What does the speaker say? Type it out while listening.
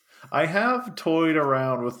I have toyed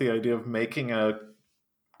around with the idea of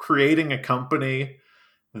creating a company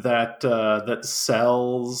that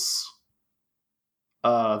sells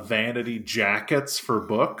vanity jackets for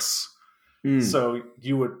books. Mm. So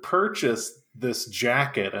you would purchase this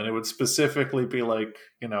jacket, and it would specifically be like,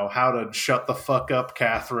 how to shut the fuck up,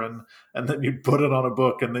 Catherine, and then you'd put it on a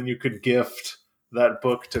book, and then you could gift that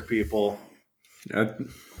book to people.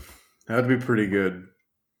 That'd be pretty good,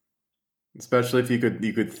 especially if you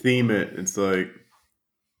could theme it. It's like,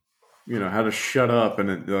 how to shut up,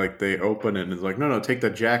 and like they open it and it's like, no, take the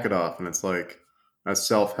jacket off, and it's like a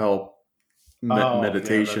self-help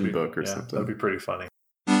meditation book or something. That'd be pretty funny.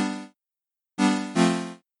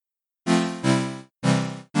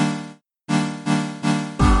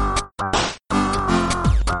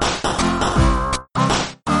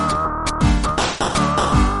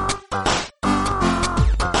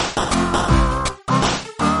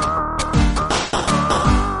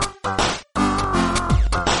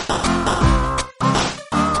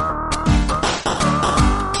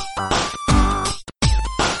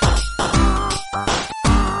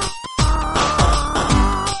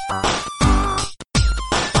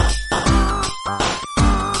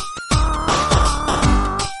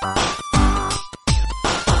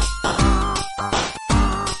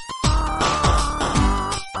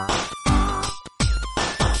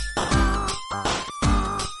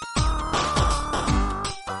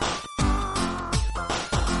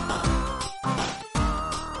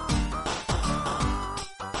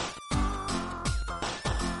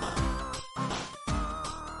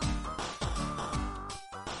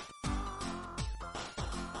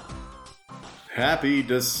 Happy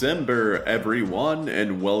December, everyone,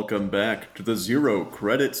 and welcome back to the Zero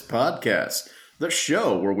Credits Podcast, the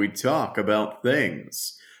show where we talk about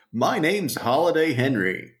things. My name's Holiday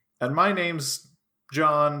Henry. And my name's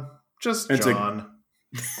John. Just John.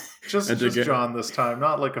 Just John this time,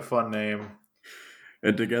 not like a fun name.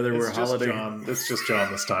 And together we're Holiday... John. It's just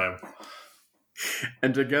John this time.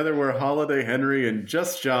 And together we're Holiday Henry and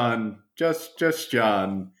just John. Just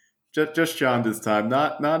John. Just John this time,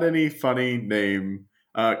 not any funny name.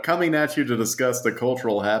 Coming at you to discuss the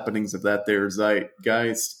cultural happenings of that there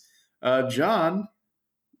zeitgeist. John,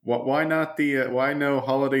 why no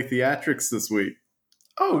holiday theatrics this week?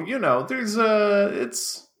 Oh, there's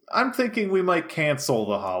I'm thinking we might cancel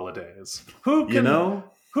the holidays. Who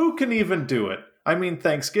can even do it? I mean,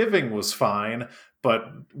 Thanksgiving was fine, but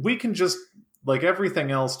we can just, like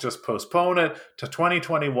everything else, just postpone it to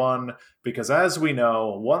 2021, because as we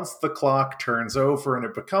know, once the clock turns over and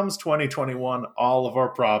it becomes 2021, all of our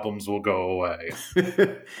problems will go away.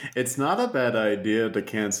 It's not a bad idea to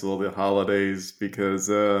cancel the holidays because,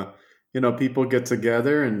 people get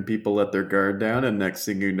together and people let their guard down, and next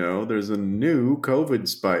thing you know, there's a new COVID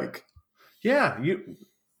spike. Yeah,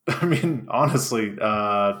 honestly,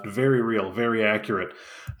 very real, very accurate.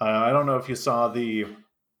 I don't know if you saw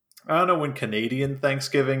I don't know when Canadian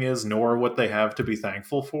Thanksgiving is, nor what they have to be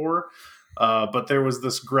thankful for. But there was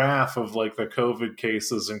this graph of like the COVID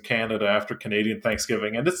cases in Canada after Canadian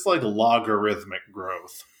Thanksgiving, and it's like logarithmic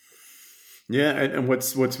growth. Yeah, and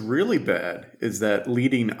what's really bad is that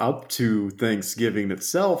leading up to Thanksgiving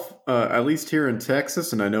itself, at least here in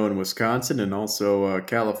Texas, and I know in Wisconsin and also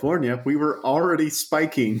California, we were already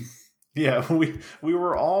spiking. Yeah, we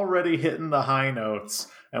were already hitting the high notes,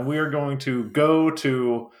 and we are going to go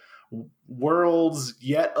to worlds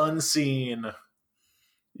yet unseen.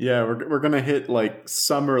 Yeah, we're going to hit like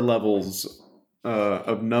summer levels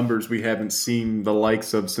of numbers we haven't seen the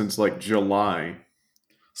likes of since like July.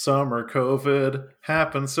 Summer COVID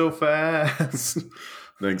happened so fast.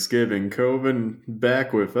 Thanksgiving COVID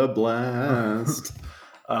back with a blast.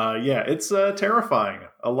 Yeah, it's terrifying.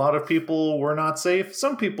 A lot of people were not safe.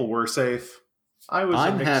 Some people were safe. I was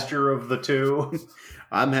a mixture of the two.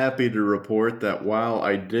 I'm happy to report that while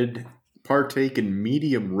I did partake in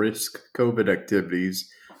medium risk COVID activities,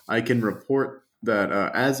 I can report that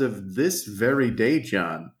as of this very day,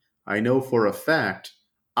 John, I know for a fact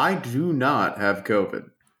I do not have COVID.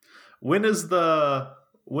 When is the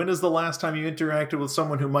last time you interacted with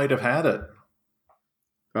someone who might have had it?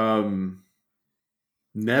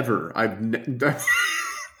 Never.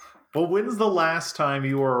 Well, when's the last time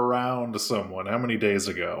you were around someone? How many days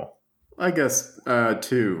ago? I guess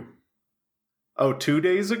 2. Oh, 2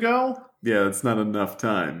 days ago? Yeah, that's not enough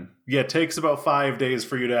time. Yeah, it takes about 5 days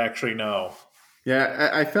for you to actually know. Yeah,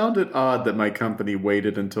 I found it odd that my company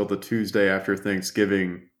waited until the Tuesday after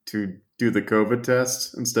Thanksgiving to do the COVID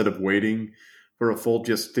test instead of waiting for a full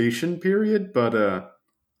gestation period. But,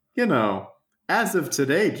 as of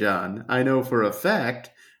today, John, I know for a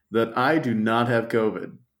fact that I do not have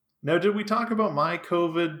COVID. Now, did we talk about my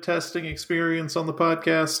COVID testing experience on the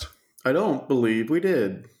podcast? I don't believe we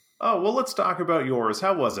did. Oh, well, let's talk about yours.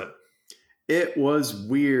 How was it? It was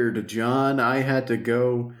weird, John. I had to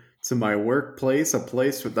go to my workplace, a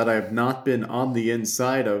place that I have not been on the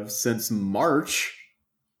inside of since March,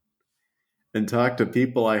 and talk to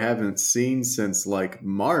people I haven't seen since like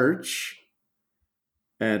March.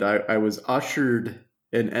 And I was ushered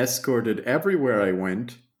and escorted everywhere I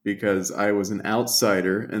went because I was an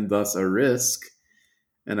outsider and thus a risk.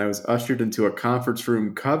 And I was ushered into a conference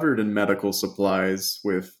room covered in medical supplies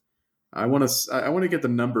with, I want to get the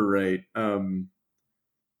number right,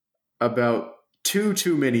 about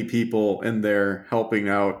too many people in there helping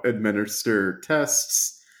out administer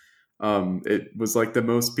tests. It was like the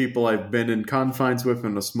most people I've been in confines with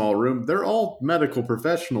in a small room. They're all medical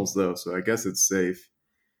professionals, though, so I guess it's safe.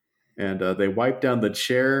 And they wipe down the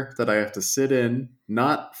chair that I have to sit in,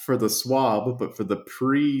 not for the swab, but for the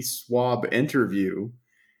pre-swab interview.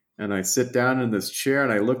 And I sit down in this chair,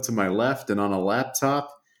 and I look to my left, and on a laptop,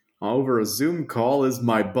 over a Zoom call, is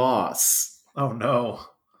my boss. Oh, no.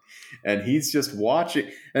 And he's just watching.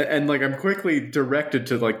 And like, I'm quickly directed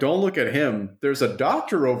to, like, don't look at him. There's a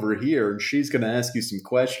doctor over here, and she's going to ask you some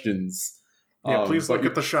questions. Yeah, please look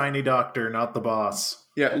at the shiny doctor, not the boss.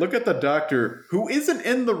 Yeah, look at the doctor who isn't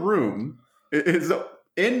in the room, is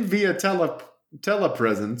in via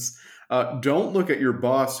telepresence. Don't look at your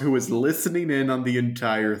boss who is listening in on the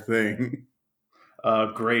entire thing.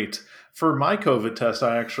 Great. For my COVID test,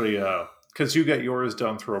 I actually, because you get yours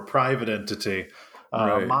done through a private entity,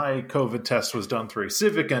 right. My COVID test was done through a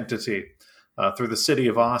civic entity, through the city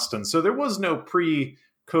of Austin. So there was no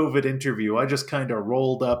pre-COVID interview. I just kind of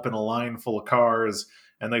rolled up in a line full of cars,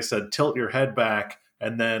 and they said, tilt your head back.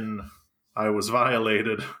 And then I was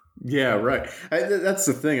violated. Yeah, right. That's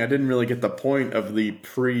the thing. I didn't really get the point of the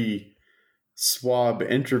pre-swab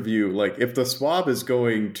interview. Like, if the swab is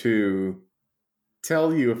going to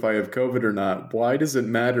tell you if I have COVID or not, why does it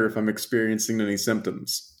matter if I'm experiencing any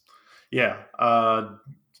symptoms? Yeah,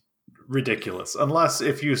 ridiculous. Unless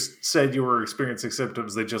if you said you were experiencing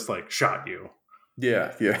symptoms, they just like shot you.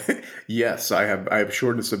 Yeah. Yes, I have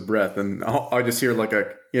shortness of breath, and I just hear like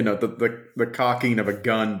the cocking of a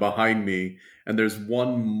gun behind me, and there's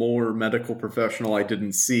one more medical professional I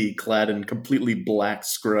didn't see, clad in completely black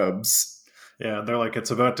scrubs. Yeah, they're like,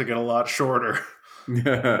 it's about to get a lot shorter.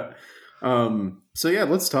 Yeah. So yeah,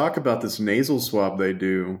 let's talk about this nasal swab they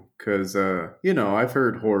do, because I've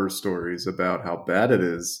heard horror stories about how bad it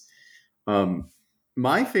is.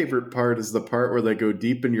 My favorite part is the part where they go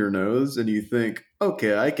deep in your nose and you think,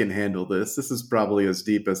 okay, I can handle this. This is probably as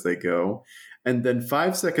deep as they go. And then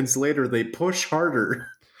 5 seconds later, they push harder.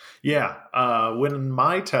 Yeah. When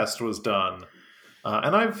my test was done,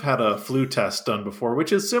 and I've had a flu test done before,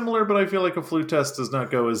 which is similar, but I feel like a flu test does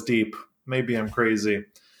not go as deep. Maybe I'm crazy.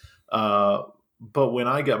 But when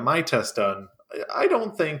I got my test done, I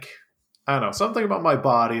don't know, something about my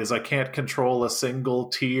body is I can't control a single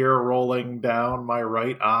tear rolling down my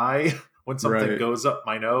right eye when something goes up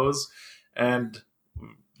my nose. And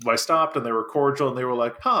I stopped, and they were cordial, and they were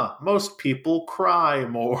like, most people cry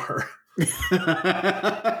more.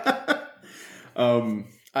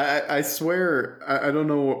 I swear, I don't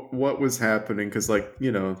know what was happening, because they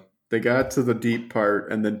got to the deep part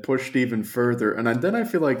and then pushed even further. And then I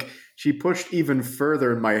feel like she pushed even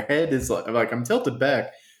further, and my head is like I'm tilted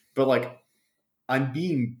back, but like I'm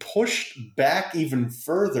being pushed back even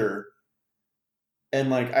further. And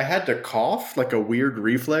like I had to cough, like a weird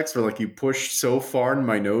reflex where like you pushed so far in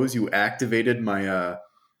my nose, you activated my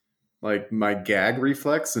my gag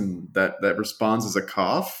reflex, and that responds as a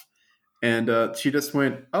cough. And she just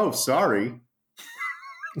went, "Oh, sorry."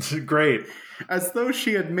 Great. As though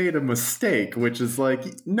she had made a mistake, which is like,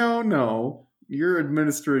 no, you're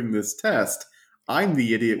administering this test. I'm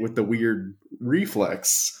the idiot with the weird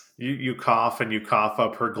reflex. You cough, and you cough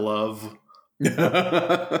up her glove.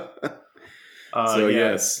 Yes.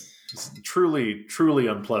 It's truly, truly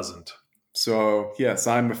unpleasant. So, yes,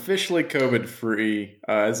 I'm officially COVID-free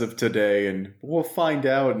as of today, and we'll find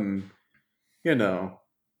out in,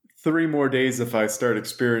 3 more days if I start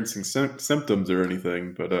experiencing symptoms or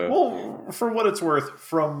anything. But well, for what it's worth,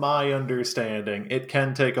 from my understanding, it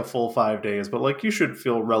can take a full 5 days, but like you should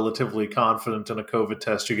feel relatively confident in a COVID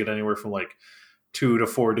test. You get anywhere from like 2 to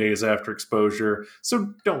 4 days after exposure.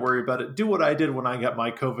 So don't worry about it. Do what I did when I got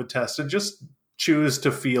my COVID test and just choose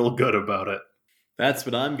to feel good about it. That's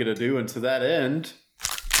what I'm going to do. And to that end,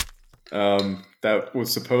 that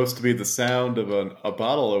was supposed to be the sound of a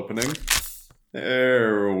bottle opening.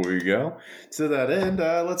 There we go. To that end,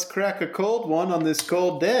 let's crack a cold one on this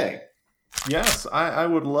cold day. Yes, I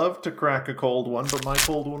would love to crack a cold one, but my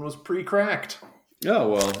cold one was pre-cracked. Oh,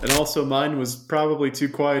 well. And also mine was probably too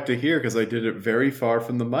quiet to hear because I did it very far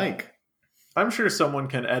from the mic. I'm sure someone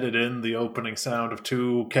can edit in the opening sound of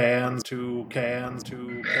two cans, two cans,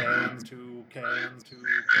 two cans, two cans, two cans, two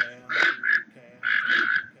cans.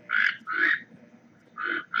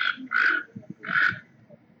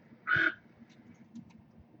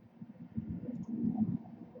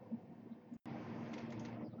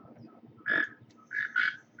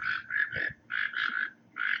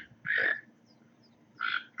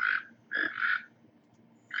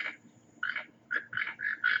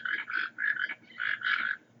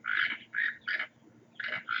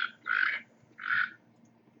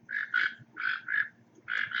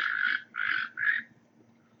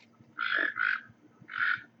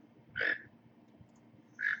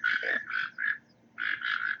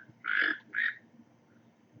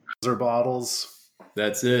 Or bottles.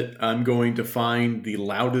 That's it. I'm going to find the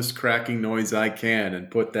loudest cracking noise I can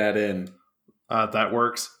and put that in. That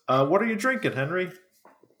works. What are you drinking, Henry?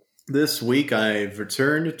 This week I've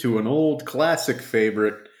returned to an old classic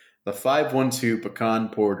favorite, the 512 Pecan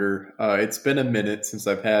Porter. It's been a minute since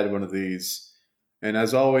I've had one of these. And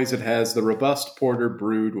as always, it has the robust porter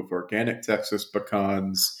brewed with organic Texas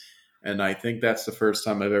pecans. And I think that's the first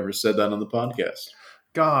time I've ever said that on the podcast.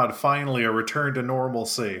 God, finally a return to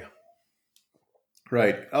normalcy.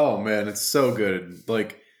 Right. Oh, man, it's so good.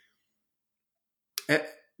 Like,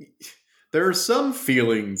 there are some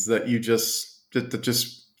feelings that you just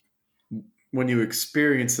when you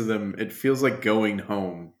experience them, it feels like going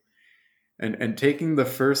home. And taking the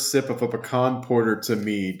first sip of a pecan porter to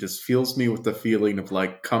me just fills me with the feeling of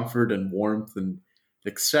like comfort and warmth and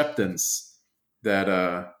acceptance that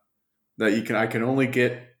I can only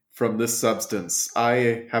get from this substance.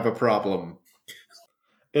 I have a problem.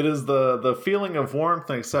 It is the feeling of warmth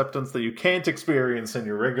and acceptance that you can't experience in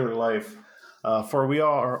your regular life, for we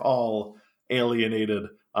are all alienated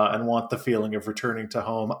and want the feeling of returning to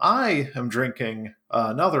home. I am drinking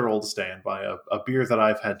another old standby, a beer that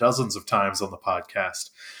I've had dozens of times on the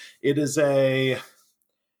podcast. It is a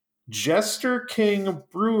Jester King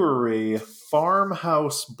Brewery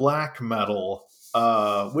Farmhouse Black Metal,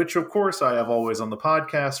 which of course I have always on the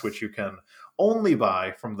podcast, which you can only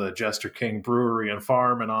buy from the Jester King Brewery and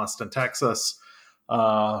Farm in Austin, Texas.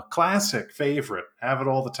 Classic favorite. Have it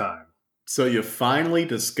all the time. So you finally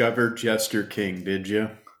discovered Jester King, did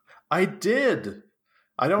you? I did.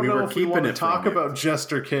 I don't know if we want to talk about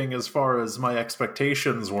Jester King as far as my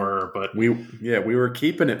expectations were, but we were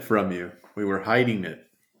keeping it from you. We were hiding it.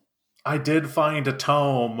 I did find a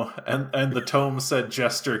tome, and the tome said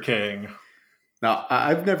Jester King. Now,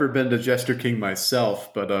 I've never been to Jester King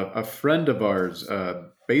myself, but a friend of ours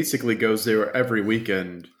basically goes there every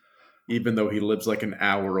weekend, even though he lives like an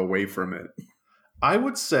hour away from it. I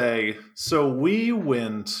would say, so we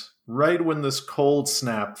went right when this cold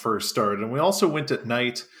snap first started, and we also went at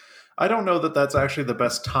night. I don't know that that's actually the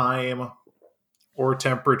best time or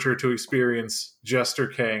temperature to experience Jester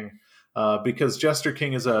King, because Jester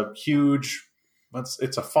King is a huge,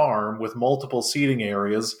 it's a farm with multiple seating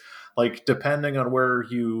areas. Like, depending on where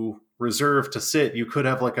you reserve to sit, you could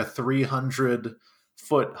have like a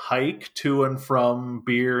 300-foot hike to and from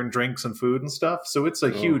beer and drinks and food and stuff. So it's a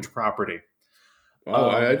huge property. Oh,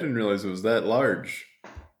 I didn't realize it was that large.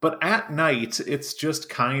 But at night, it's just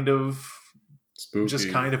kind of spooky. Just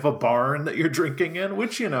kind of a barn that you're drinking in,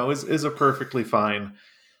 which, you know, is a perfectly fine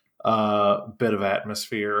bit of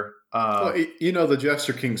atmosphere. Well, you know the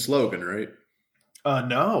Jester King slogan, right?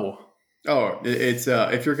 No. Oh, it's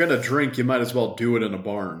if you're going to drink, you might as well do it in a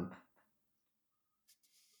barn.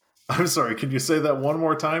 I'm sorry, can you say that one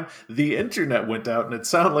more time? The internet went out and it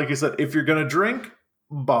sounded like you said, if you're going to drink,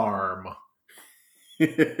 barm.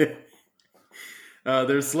 Their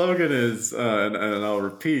slogan is, and I'll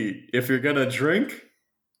repeat, if you're going to drink,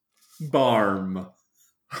 barm.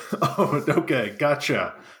 Oh, okay,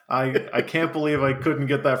 gotcha. I can't believe I couldn't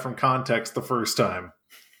get that from context the first time.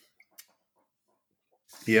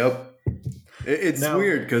 Yep. It's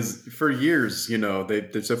weird because for years, you know,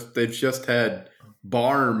 they've just had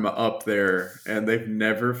barm up there and they've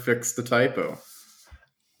never fixed the typo.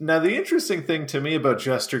 Now, the interesting thing to me about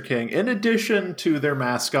Jester King, in addition to their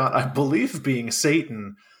mascot, I believe being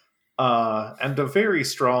Satan, and a very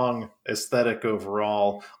strong aesthetic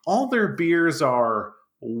overall, all their beers are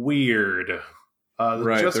weird.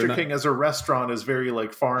 Right, Jester King as a restaurant is very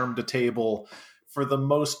like farm to table. For the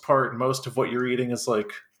most part, most of what you're eating is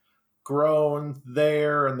like grown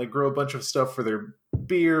there, and they grow a bunch of stuff for their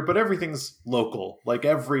beer, but everything's local. Like,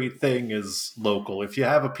 everything is local. If you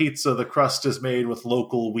have a pizza, the crust is made with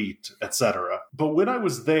local wheat, etc. But when I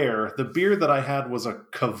was there, the beer that I had was a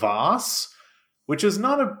kvass, which is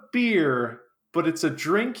not a beer, but it's a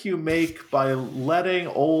drink you make by letting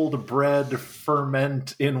old bread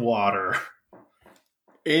ferment in water.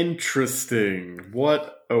 Interesting.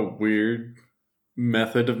 What a weird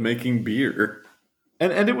method of making beer.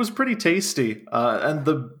 And it was pretty tasty. And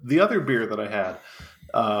the other beer that I had,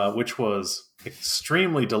 which was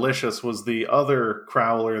extremely delicious, was the other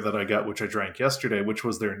crowler that I got, which I drank yesterday, which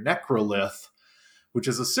was their Necrolith, which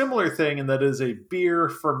is a similar thing in that it is a beer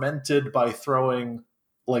fermented by throwing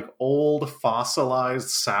like old fossilized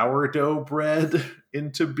sourdough bread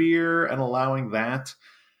into beer and allowing that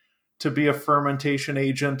to be a fermentation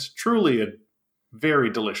agent. Truly a very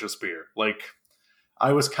delicious beer. Like,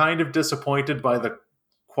 I was kind of disappointed by the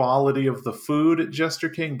quality of the food at Jester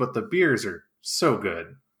King, but the beers are so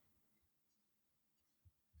good.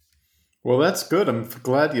 Well, that's good. I'm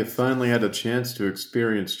glad you finally had a chance to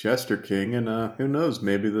experience Jester King, and who knows,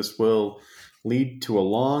 maybe this will lead to a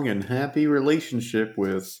long and happy relationship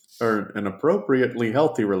with, or an appropriately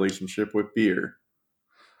healthy relationship with beer.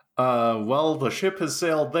 Well, the ship has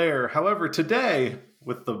sailed there. However, today,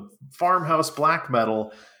 with the Farmhouse Black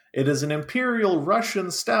Metal, it is an Imperial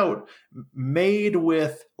Russian stout made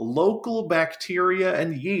with local bacteria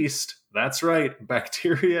and yeast. That's right,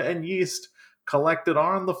 bacteria and yeast collected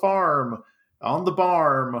on the farm, on the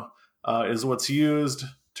barm, is what's used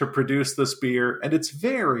to produce this beer. And it's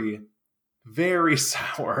very, very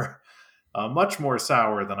sour. Much more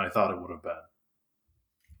sour than I thought it would have been.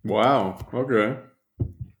 Wow, okay.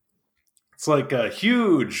 It's like a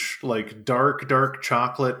huge, like dark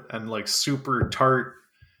chocolate and like super tart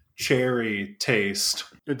cherry taste.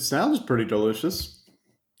 It sounds pretty delicious.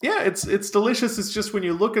 Yeah, it's delicious. It's just when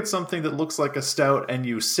you look at something that looks like a stout and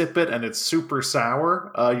you sip it and it's super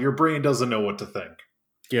sour, your brain doesn't know what to think.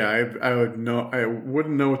 Yeah, I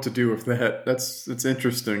wouldn't know what to do with that. It's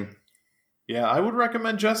interesting. Yeah, I would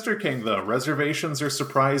recommend Jester King though. Reservations are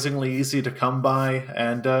surprisingly easy to come by,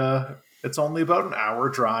 and it's only about an hour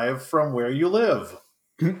drive from where you live.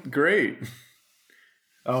 Great.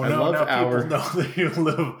 Oh, no, now people know that you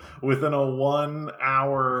live within a 1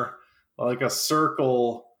 hour, like a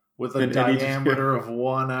circle with a diameter of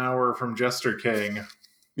 1 hour from Jester King.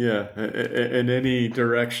 Yeah, in any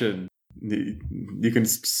direction. You can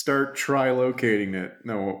start trilocating it.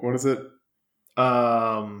 No, what is it?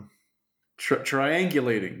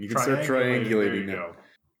 Triangulating. You can start triangulating it. Go.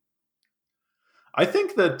 I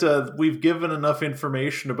think that we've given enough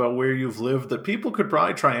information about where you've lived that people could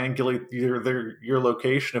probably triangulate your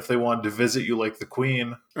location if they wanted to visit you like the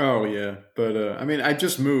Queen. Oh, yeah. But, I mean, I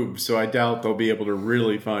just moved, so I doubt they'll be able to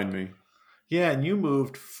really find me. Yeah, and you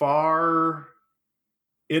moved far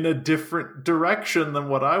in a different direction than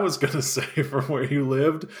what I was going to say from where you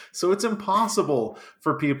lived. So it's impossible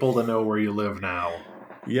for people to know where you live now.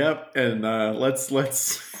 Yep, and let's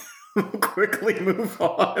quickly move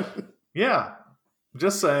on. Yeah.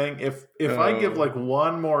 Just saying, if I give like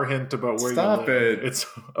one more hint about where you live, it's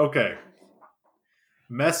okay.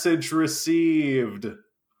 Message received.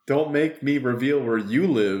 Don't make me reveal where you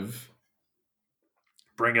live.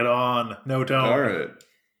 Bring it on. No, don't. All right.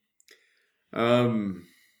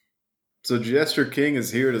 So Jester King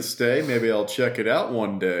is here to stay. Maybe I'll check it out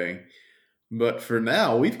one day. But for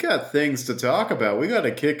now, we've got things to talk about. We got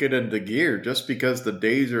to kick it into gear. Just because the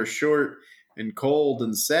days are short and cold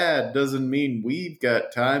and sad doesn't mean we've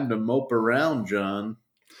got time to mope around, John.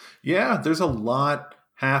 Yeah, there's a lot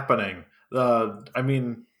happening. I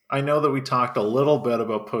mean, I know that we talked a little bit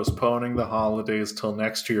about postponing the holidays till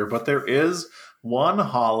next year, but there is one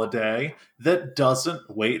holiday that doesn't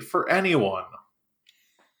wait for anyone.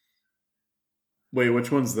 Wait,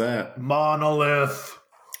 which one's that? Monolith.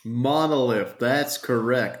 Monolith, that's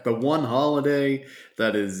correct. The one holiday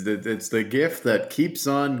that is, it's the gift that keeps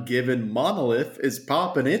on giving. Monolith is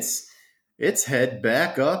popping its head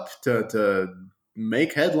back up to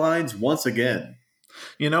make headlines once again.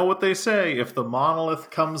 You know what they say, if the monolith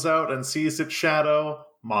comes out and sees its shadow,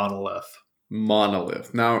 monolith.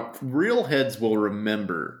 Monolith. Now, real heads will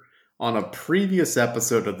remember on a previous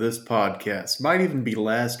episode of this podcast, might even be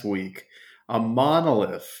last week, a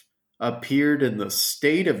monolith appeared in the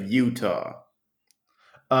state of Utah.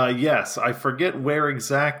 Yes, I forget where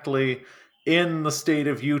exactly in the state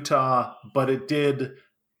of Utah, but it did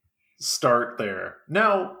start there.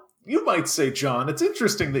 Now, you might say, John, it's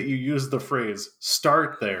interesting that you use the phrase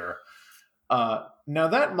start there. Now,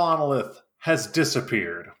 that monolith has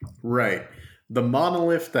disappeared. Right. The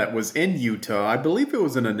monolith that was in Utah, I believe it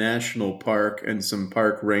was in a national park, and some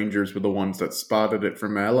park rangers were the ones that spotted it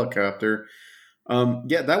from a helicopter.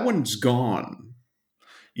 Yeah, that one's gone.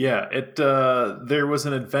 Yeah, there was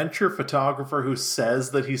an adventure photographer who says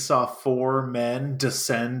that he saw 4 men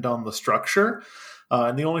descend on the structure,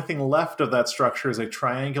 and the only thing left of that structure is a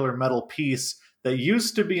triangular metal piece that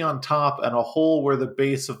used to be on top and a hole where the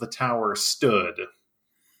base of the tower stood.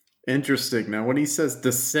 Interesting. Now, when he says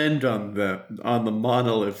descend on the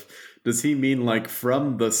monolith, does he mean like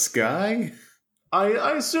from the sky?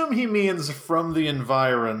 I assume he means from the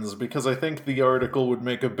environs, because I think the article would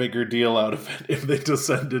make a bigger deal out of it if they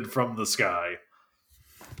descended from the sky.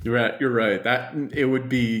 You're right. That it would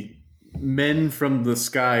be men from the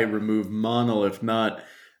sky remove monolith, not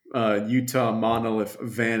Utah monolith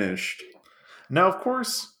vanished. Now, of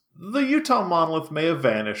course, the Utah monolith may have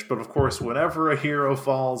vanished, but of course, whenever a hero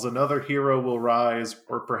falls, another hero will rise,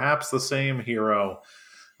 or perhaps the same hero.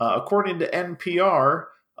 According to NPR,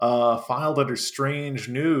 filed under Strange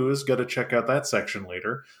News, gotta check out that section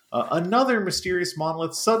later, another mysterious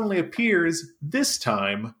monolith suddenly appears, this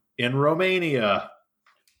time in Romania.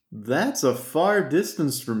 That's a far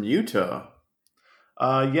distance from Utah.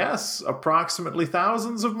 Yes, approximately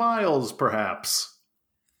thousands of miles, perhaps.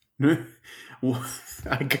 Well,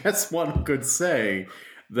 I guess one could say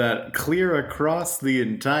that clear across the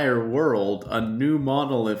entire world, a new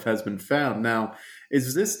monolith has been found. Now,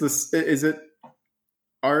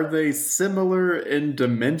 are they similar in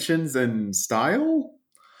dimensions and style?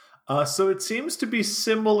 So it seems to be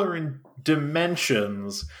similar in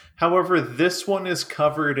dimensions. However, this one is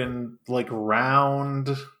covered in like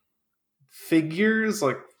round figures,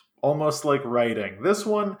 like almost like writing. This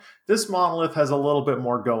monolith has a little bit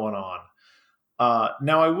more going on.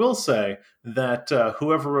 Now, I will say that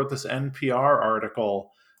whoever wrote this NPR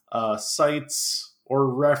article cites or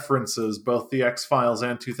references both the X-Files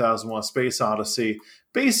and 2001: Space Odyssey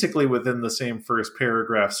basically within the same first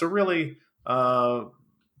paragraph. So really,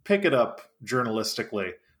 pick it up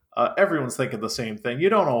journalistically. Everyone's thinking the same thing. You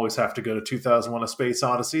don't always have to go to 2001: A Space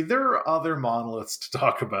Odyssey. There are other monoliths to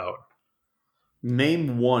talk about.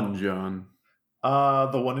 Name one, John.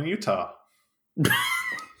 The one in Utah.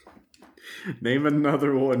 Name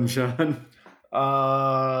another one, John.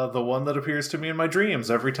 The one that appears to me in my dreams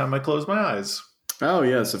every time I close my eyes. Oh,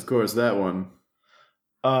 yes, of course, that one.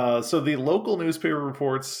 So the local newspaper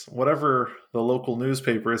reports, whatever the local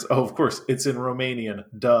newspaper is, of course, it's in Romanian,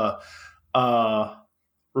 duh,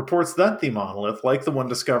 reports that the monolith, like the one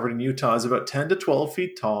discovered in Utah, is about 10 to 12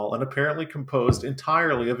 feet tall and apparently composed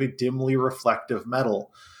entirely of a dimly reflective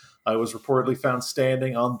metal. It was reportedly found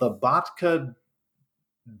standing on the Batka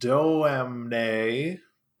Doamne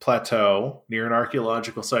Plateau near an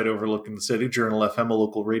archaeological site overlooking the city. Journal FM, a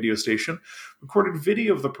local radio station, recorded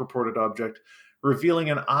video of the purported object, revealing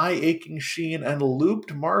an eye-aching sheen and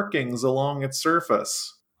looped markings along its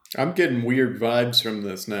surface. I'm getting weird vibes from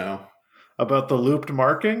this now. About the looped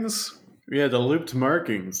markings? Yeah, the looped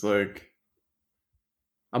markings. Like,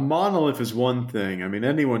 a monolith is one thing. I mean,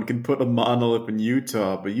 anyone can put a monolith in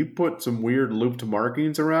Utah, but you put some weird looped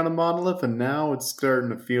markings around a monolith, and now it's starting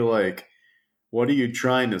to feel like, what are you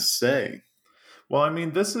trying to say? Well, I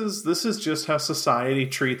mean, this is just how society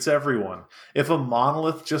treats everyone. If a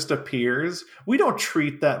monolith just appears, we don't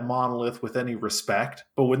treat that monolith with any respect.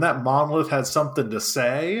 But when that monolith has something to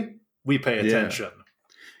say, we pay attention.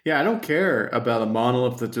 Yeah, I don't care about a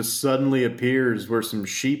monolith that just suddenly appears where some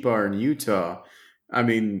sheep are in Utah. I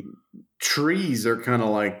mean, trees are kind of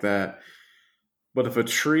like that. But if a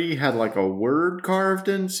tree had like a word carved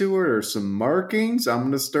into it or some markings, I'm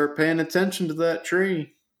going to start paying attention to that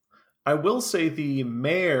tree. I will say the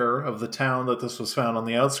mayor of the town that this was found on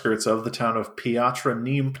the outskirts of, the town of Piatra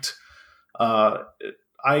Neamt,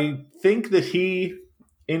 I think that he,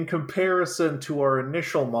 in comparison to our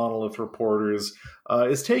initial monolith reporters,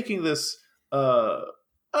 is taking this, I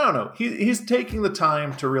don't know, he's taking the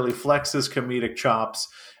time to really flex his comedic chops,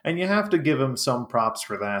 and you have to give him some props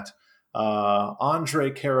for that. Andre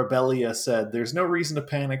Carabellia said, "There's no reason to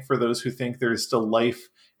panic for those who think there is still life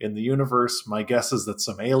in the universe. My guess is that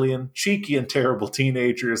some alien, cheeky, and terrible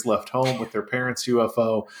teenagers left home with their parents'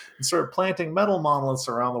 UFO and started planting metal monoliths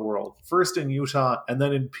around the world, first in Utah and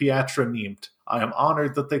then in Piatra Neamt. I am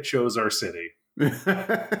honored that they chose our city."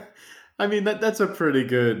 I mean, that's a pretty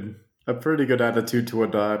good attitude to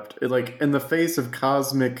adopt. Like, in the face of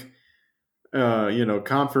cosmic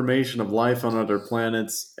confirmation of life on other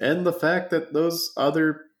planets, and the fact that those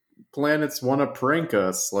other planets want to prank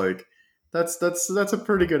us, like, that's a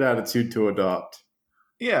pretty good attitude to adopt.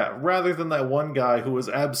 Yeah, rather than that one guy who was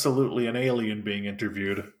absolutely an alien being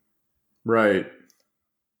interviewed. Right.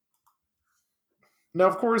 Now,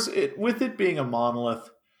 of course, with it being a monolith,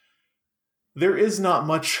 there is not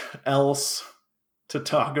much else to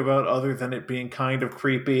talk about other than it being kind of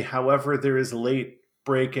creepy. However, there is late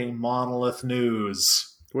breaking monolith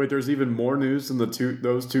news. Wait, there's even more news than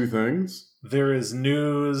those two things? There is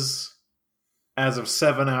news as of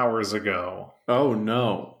 7 hours ago. Oh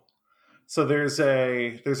no. So there's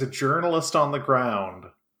a journalist on the ground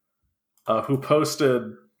who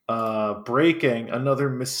posted breaking, another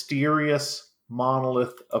mysterious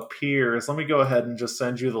monolith appears. Let me go ahead and just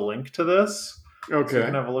send you the link to this. Okay. So you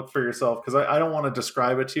can have a look for yourself, because I don't want to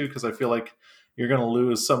describe it to you because I feel like you're going to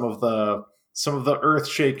lose some of the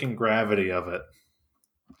earth-shaking gravity of it.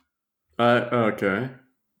 Okay.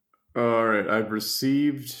 All right. I've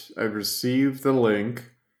received the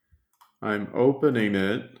link. I'm opening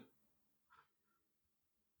it.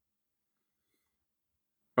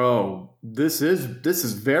 Oh, this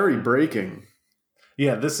is very breaking.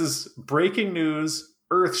 Yeah, this is breaking news,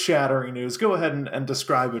 earth-shattering news. Go ahead and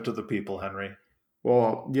describe it to the people, Henry.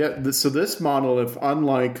 Well, yeah. So this monolith,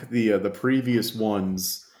 unlike the previous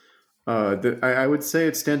ones, I would say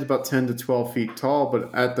it stands about 10 to 12 feet tall.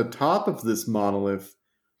 But at the top of this monolith,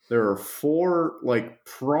 there are 4 like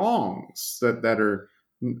prongs that are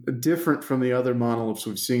different from the other monoliths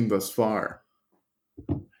we've seen thus far.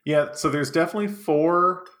 Yeah, so there's definitely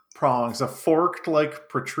 4 prongs, a forked like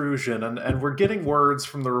protrusion, and we're getting words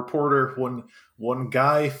from the reporter, one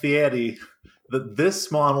Guy Fieri, that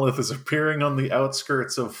this monolith is appearing on the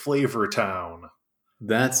outskirts of Flavortown.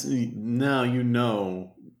 That's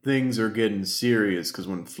now things are getting serious, because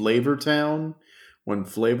when Flavortown's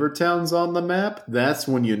on the map, that's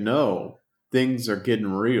when things are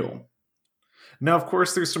getting real. Now, of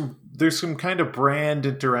course, there's some kind of brand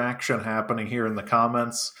interaction happening here in the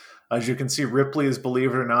comments. As you can see, Ripley, is believe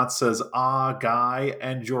it or not, says, "Ah, Guy,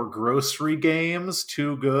 and your grocery games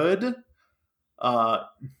too good." No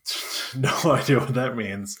idea what that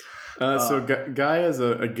means. So Guy has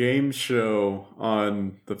a game show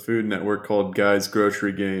on the Food Network called Guy's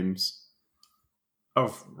Grocery Games.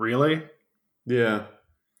 Oh, really? Yeah.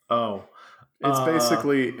 Oh. It's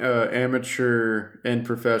basically amateur and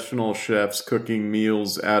professional chefs cooking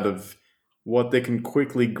meals out of what they can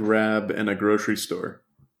quickly grab in a grocery store.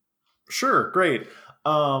 Sure, great.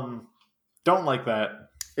 Don't like that.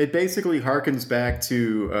 It basically harkens back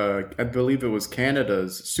to, I believe it was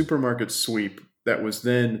Canada's supermarket sweep that was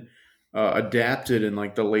then adapted in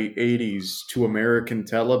like the late 80s to American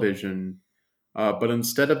television. But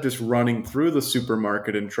instead of just running through the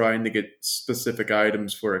supermarket and trying to get specific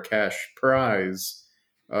items for a cash prize,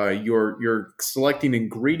 you're selecting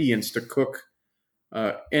ingredients to cook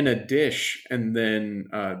in a dish, and then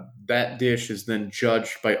that dish is then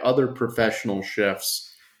judged by other professional chefs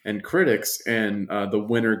and critics, and the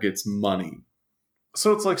winner gets money.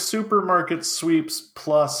 So it's like supermarket sweeps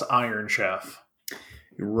plus Iron Chef.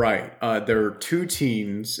 Right. There are 2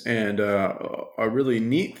 teams, and a really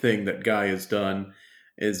neat thing that Guy has done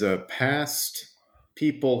is past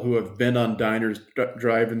people who have been on diners,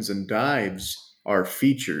 drive-ins, and dives are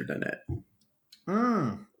featured in it.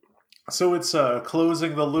 So it's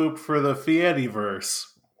closing the loop for the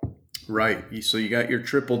Fieri-verse. Right. So you got your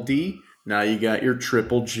Triple D, now you got your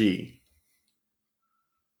Triple G.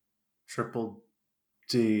 Triple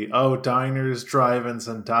D. Oh, diners, drive-ins,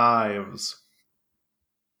 and dives.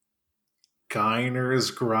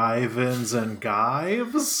 Diners, drive-ins, and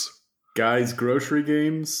dives? Guy's Grocery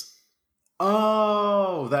Games?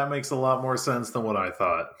 Oh, that makes a lot more sense than what I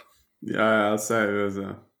thought. Yeah, I'll say it was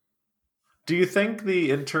a... Do you think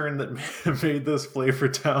the intern that made this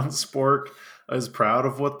Flavortown spork is proud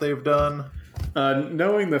of what they've done?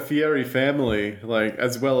 Knowing the Fieri family, like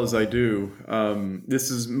as well as I do,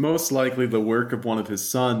 this is most likely the work of one of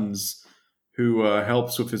his sons, who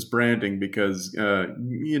helps with his branding because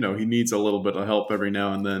he needs a little bit of help every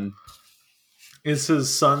now and then. Is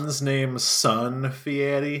his son's name Son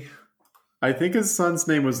Fieri? I think his son's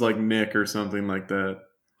name was like Nick or something like that.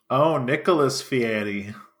 Oh, Nicholas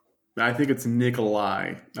Fieri. I think it's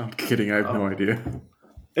Nikolai. I'm kidding. I have no idea.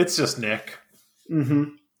 It's just Nick. Mm-hmm.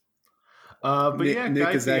 But Nick, yeah, Nick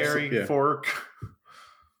Guy is Fieri, actually, Fork.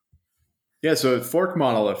 Yeah, so Fork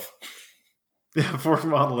Monolith. Yeah, Fork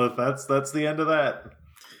Monolith. That's the end of that.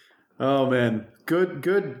 Oh man, good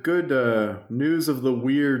news of the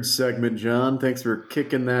weird segment, John. Thanks for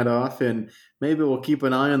kicking that off, and maybe we'll keep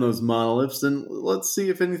an eye on those monoliths, and let's see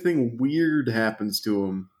if anything weird happens to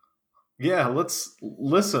them. Yeah, let's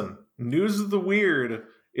listen. News of the Weird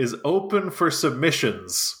is open for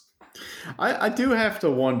submissions. I do have to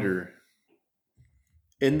wonder,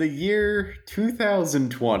 in the year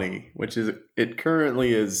 2020, which is it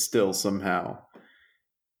currently is still somehow,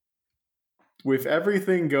 with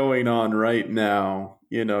everything going on right now,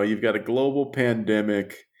 you've got a global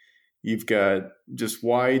pandemic, you've got just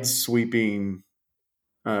wide sweeping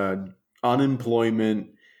unemployment.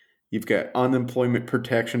 You've got unemployment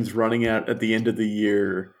protections running out at the end of the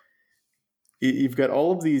year. You've got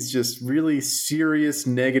all of these just really serious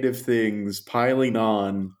negative things piling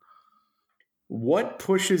on. What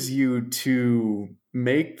pushes you to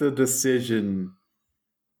make the decision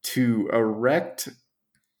to erect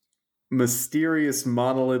mysterious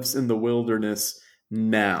monoliths in the wilderness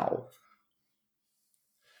now?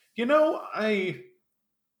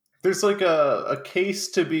 There's like a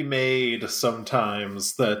case to be made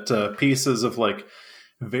sometimes that pieces of like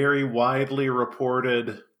very widely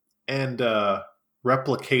reported and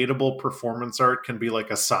replicatable performance art can be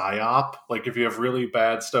like a psyop. Like if you have really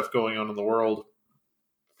bad stuff going on in the world,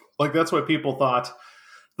 like that's why people thought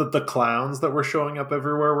that the clowns that were showing up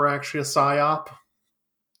everywhere were actually a psyop,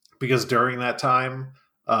 because during that time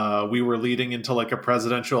we were leading into like a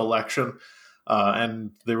presidential election,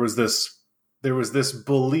 and there was this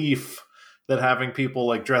belief that having people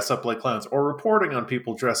like dress up like clowns or reporting on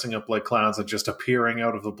people dressing up like clowns and just appearing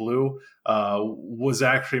out of the blue was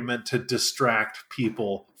actually meant to distract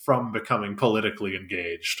people from becoming politically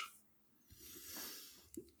engaged.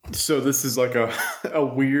 So this is like a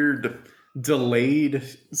weird delayed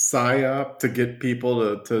psyop to get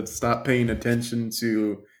people to stop paying attention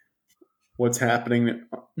to what's happening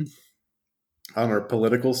on our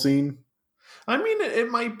political scene? I mean, it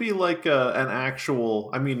might be like an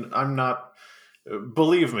actual... I mean, I'm not...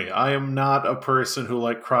 Believe me, I am not a person who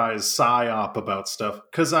like cries psyop about stuff,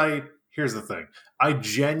 because here's the thing. I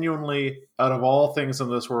genuinely, out of all things in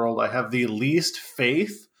this world, I have the least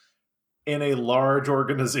faith in a large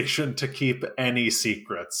organization to keep any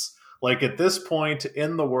secrets. Like at this point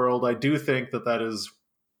in the world, I do think that is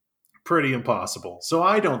pretty impossible. So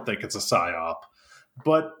I don't think it's a psyop.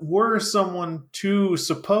 But were someone to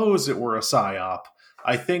suppose it were a psyop,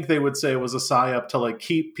 I think they would say it was a psyop to like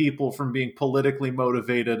keep people from being politically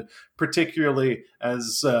motivated, particularly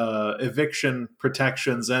as eviction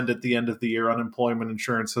protections end at the end of the year, unemployment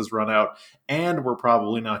insurance has run out, and we're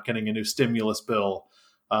probably not getting a new stimulus bill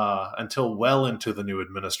until well into the new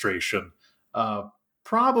administration.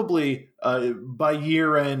 Probably by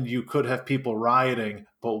year end, you could have people rioting,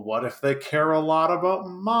 but what if they care a lot about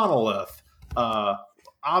Monolith?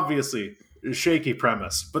 Obviously, shaky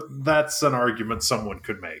premise, but that's an argument someone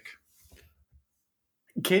could make.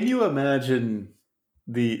 Can you imagine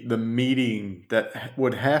the meeting that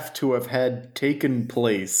would have to have had taken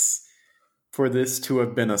place for this to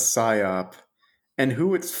have been a psyop, and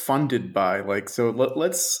who it's funded by? Like, so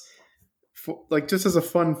let's like, just as a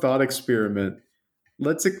fun thought experiment,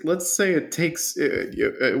 let's say it takes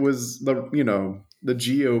it was the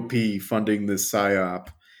GOP funding this psyop,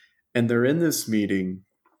 and they're in this meeting,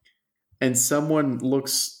 and someone on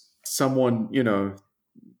the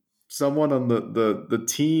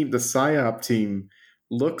team, the psyop team,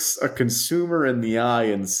 looks a consumer in the eye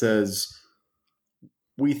and says,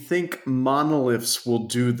 "We think monoliths will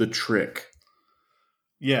do the trick."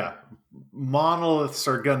 Yeah, monoliths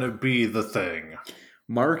are going to be the thing.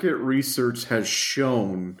 Market research has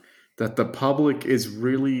shown that the public is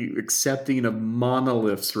really accepting of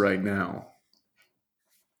monoliths right now.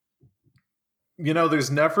 There's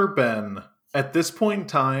never been, at this point in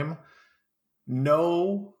time,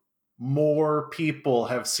 no more people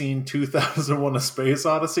have seen 2001: A Space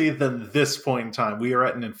Odyssey than this point in time. We are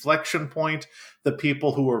at an inflection point. The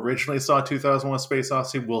people who originally saw 2001: A Space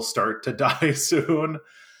Odyssey will start to die soon.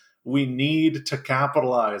 We need to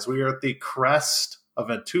capitalize. We are at the crest of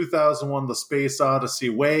a 2001: The Space Odyssey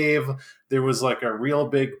wave. There was like a real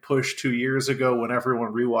big push 2 years ago when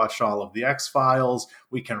everyone rewatched all of the X-Files.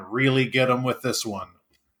 We can really get them with this one.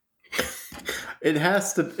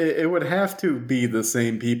 It would have to be the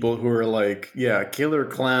same people who are like, yeah, killer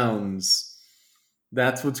clowns.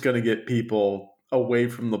 That's what's going to get people away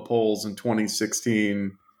from the polls in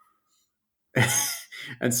 2016.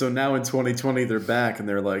 And so now in 2020, they're back and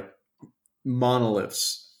they're like,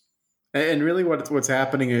 monoliths. And really what's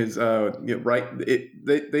happening is,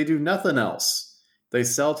 they do nothing else. They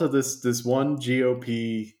sell to this one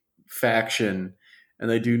GOP faction, and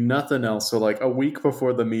they do nothing else. So like a week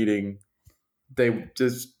before the meeting, they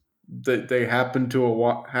happen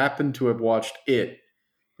to have watched it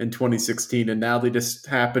in 2016, and now they just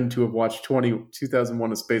happen to have watched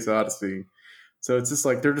 2001: A Space Odyssey. So it's just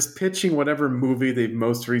like they're just pitching whatever movie they've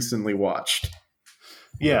most recently watched.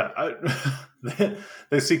 Yeah,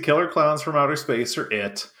 they see Killer Clowns from Outer Space or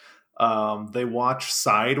It. They watch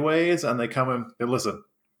Sideways, and they come in. They listen.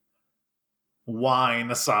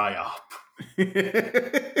 Wine a psyop.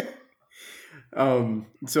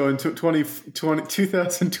 So in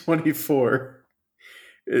 2024,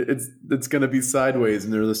 it's going to be Sideways,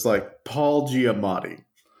 and they're just like Paul Giamatti.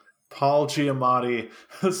 Paul Giamatti,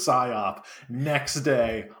 PSYOP. Next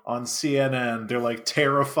day on CNN, they're like,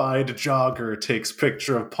 terrified jogger takes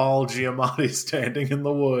picture of Paul Giamatti standing in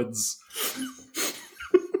the woods.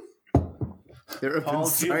 Paul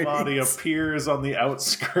Giamatti appears on the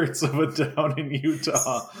outskirts of a town in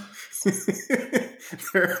Utah.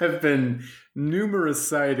 There have been numerous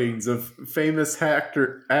sightings of famous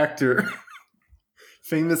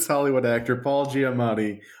famous Hollywood actor Paul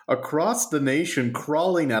Giamatti across the nation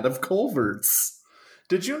crawling out of culverts.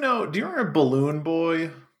 Do you remember Balloon Boy?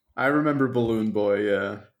 I remember Balloon Boy,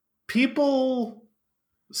 yeah. People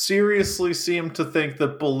seriously seem to think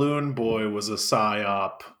that Balloon Boy was a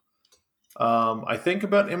PSYOP. I think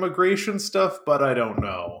about immigration stuff, but I don't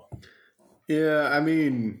know. Yeah, I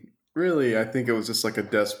mean, really, I think it was just like a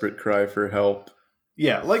desperate cry for help.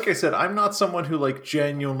 Yeah, like I said, I'm not someone who like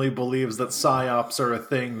genuinely believes that PSYOPs are a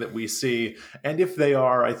thing that we see. And if they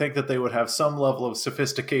are, I think that they would have some level of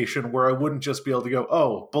sophistication where I wouldn't just be able to go,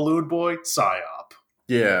 oh, Balloon Boy, PSYOP.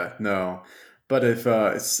 Yeah, no. But if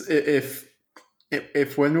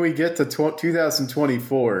when we get to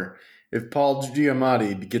 2024, if Paul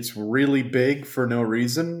Giamatti gets really big for no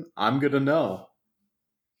reason, I'm going to know.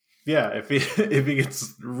 Yeah, if he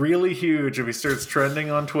gets really huge, if he starts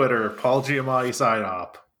trending on Twitter, Paul Giamatti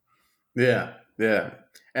PSYOP. Yeah, yeah.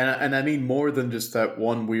 And I mean more than just that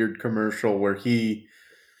one weird commercial where he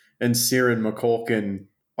and Ciaran McCulkin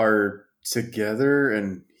are together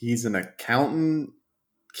and he's an accountant.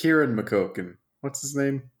 Kieran McCulkin. What's his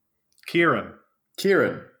name? Kieran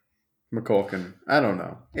McCulkin. I don't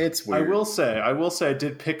know. It's weird. I will say I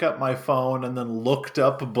did pick up my phone and then looked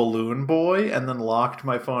up Balloon Boy and then locked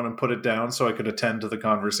my phone and put it down so I could attend to the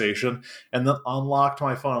conversation, and then unlocked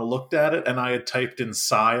my phone and looked at it, and I had typed in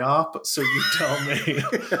PSYOP, so you tell me.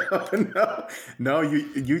 No,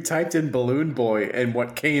 you typed in Balloon Boy and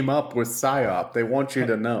what came up was PSYOP. They want you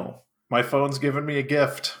to know. My phone's given me a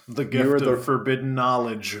gift. The gift of forbidden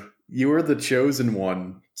knowledge. You are the chosen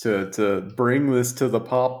one to bring this to the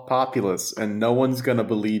populace, and no one's going to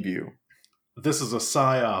believe you. This is a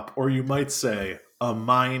PSYOP, or you might say, a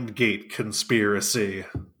Mindgate conspiracy.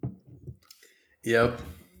 Yep.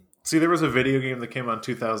 See, there was a video game that came out in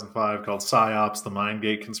 2005 called PSYOPs, the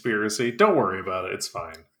Mindgate Conspiracy. Don't worry about it. It's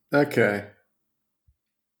fine. Okay.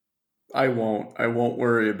 I won't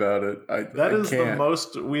worry about it. That is the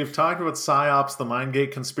most... We've talked about PSYOPs, the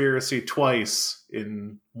Mindgate Conspiracy, twice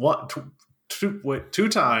in two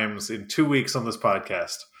times in 2 weeks on this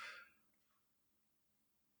podcast.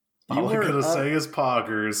 All I'm going to say is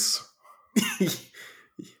poggers.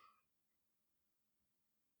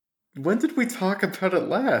 When did we talk about it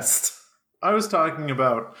last? I was talking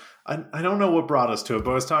about... I don't know what brought us to it,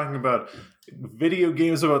 but I was talking about video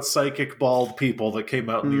games about psychic bald people that came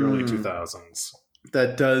out in the early 2000s.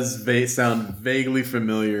 That does sound vaguely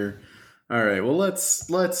familiar. All right, well,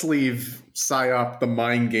 let's leave PSYOP the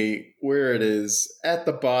Mindgate where it is, at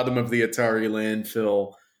the bottom of the Atari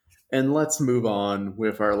landfill, and let's move on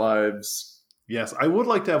with our lives. Yes, I would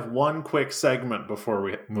like to have one quick segment before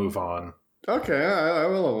we move on. Okay, I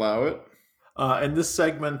will allow it. And this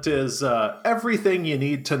segment is everything you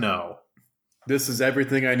need to know. This is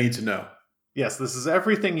everything I need to know. Yes, this is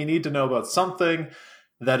everything you need to know about something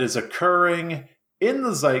that is occurring in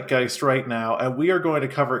the zeitgeist right now, and we are going to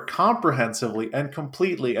cover it comprehensively and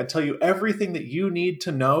completely and tell you everything that you need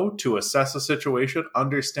to know to assess a situation,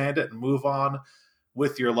 understand it, and move on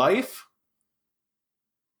with your life.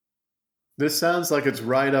 This sounds like it's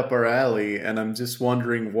right up our alley, and I'm just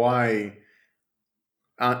wondering why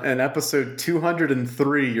in episode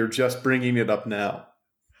 203 you're just bringing it up now.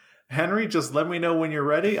 Henry, just let me know when you're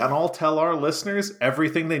ready, and I'll tell our listeners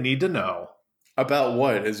everything they need to know. About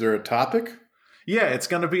what? Is there a topic? Yeah, it's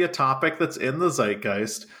going to be a topic that's in the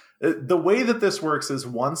zeitgeist. The way that this works is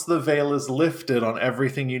once the veil is lifted on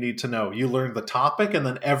everything you need to know, you learn the topic and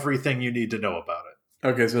then everything you need to know about it.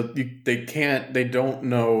 Okay, so they don't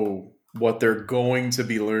know what they're going to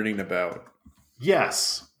be learning about.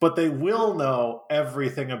 Yes, but they will know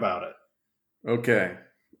everything about it. Okay.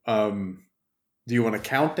 Do you want a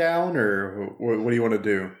countdown, or what do you want to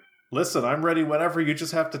do? Listen, I'm ready whenever. You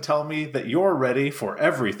just have to tell me that you're ready for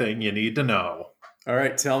everything you need to know. All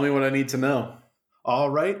right, tell me what I need to know. All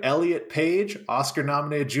right, Elliot Page,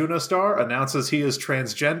 Oscar-nominated Juno star, announces he is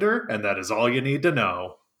transgender, and that is all you need to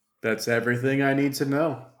know. That's everything I need to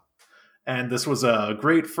know. And this was a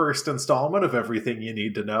great first installment of Everything You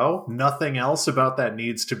Need to Know. Nothing else about that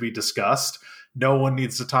needs to be discussed. No one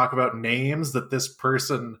needs to talk about names that this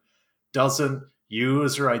person doesn't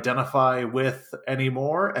use or identify with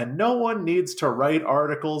anymore. And no one needs to write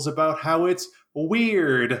articles about how it's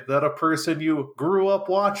weird that a person you grew up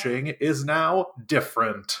watching is now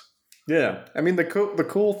different. Yeah, I mean the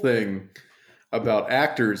cool thing about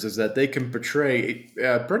actors is that they can portray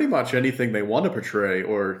pretty much anything they want to portray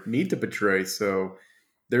or need to portray. So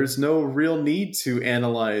there's no real need to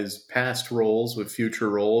analyze past roles with future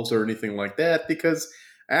roles or anything like that because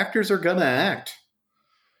actors are gonna act.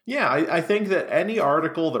 Yeah, I think that any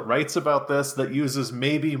article that writes about this that uses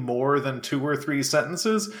maybe more than 2 or 3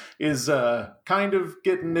 sentences is kind of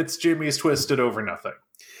getting its jimmies twisted over nothing.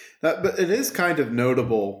 But it is kind of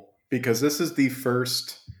notable because this is the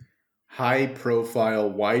first high-profile,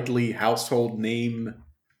 widely household name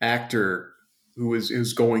actor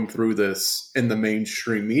who's going through this in the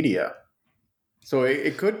mainstream media. So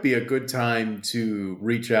it could be a good time to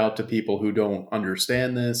reach out to people who don't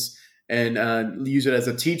understand this and use it as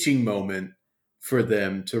a teaching moment for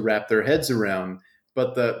them to wrap their heads around.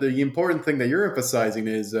 But the important thing that you're emphasizing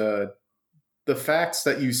is the facts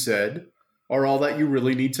that you said are all that you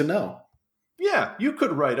really need to know. Yeah, you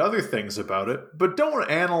could write other things about it, but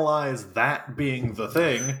don't analyze that being the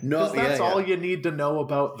thing. No, that's all you need to know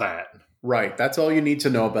about that. Right, that's all you need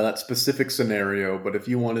to know about that specific scenario. But if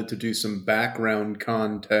you wanted to do some background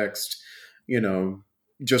context,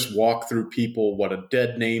 just walk through people, what a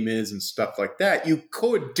dead name is and stuff like that, you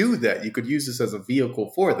could do that. You could use this as a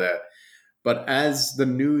vehicle for that. But as the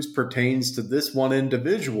news pertains to this one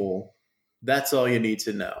individual, that's all you need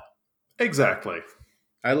to know. Exactly.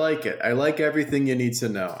 I like it. I like everything you need to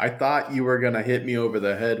know. I thought you were going to hit me over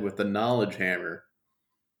the head with the knowledge hammer.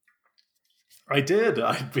 I did,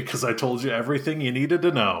 because I told you everything you needed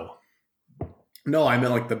to know. No, I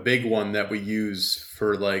meant like the big one that we use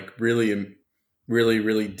for like really, really,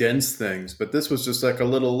 really dense things. But this was just like a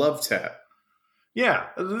little love tap. Yeah,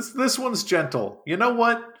 this one's gentle. You know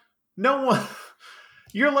what? No one...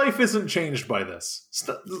 Your life isn't changed by this.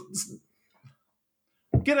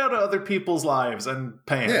 Get out of other people's lives and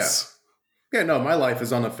pants. Yeah, no, my life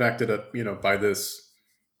is unaffected, by this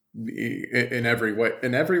in every way.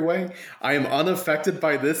 In every way? I am unaffected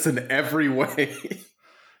by this in every way.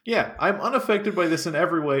 Yeah, I'm unaffected by this in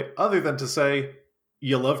every way other than to say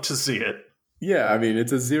you love to see it. Yeah, I mean,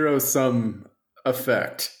 it's a zero-sum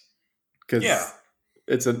effect.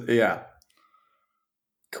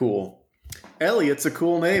 Cool. Elliot's a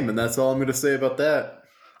cool name, and that's all I'm going to say about that.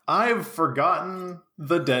 I've forgotten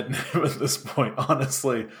the dead name at this point,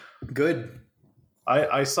 honestly. Good.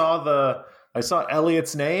 I saw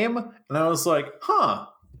Elliot's name, and I was like,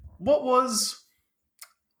 what was...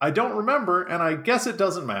 I don't remember, and I guess it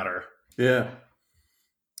doesn't matter. Yeah.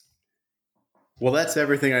 Well, that's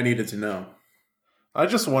everything I needed to know. I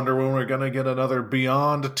just wonder when we're going to get another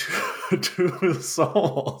Beyond Two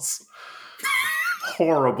Souls.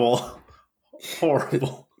 Horrible.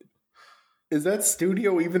 Is that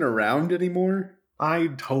studio even around anymore? I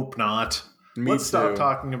hope not. Let's stop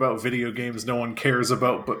talking about video games no one cares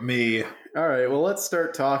about but me. All right, well, let's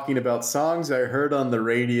start talking about songs I heard on the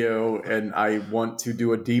radio and I want to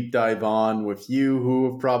do a deep dive on with you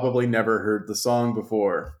who have probably never heard the song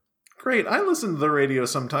before. Great. I listen to the radio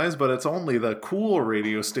sometimes, but it's only the cool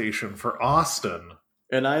radio station for Austin.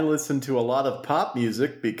 And I listen to a lot of pop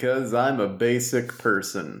music because I'm a basic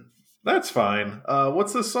person. That's fine.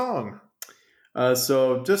 What's this song?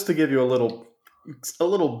 So just to give you a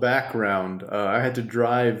little background, I had to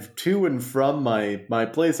drive to and from my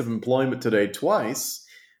place of employment today twice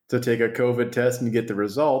to take a COVID test and get the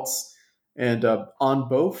results. And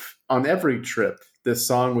on every trip, this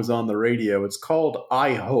song was on the radio. It's called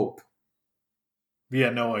I Hope. Yeah,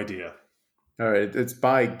 no idea. All right, it's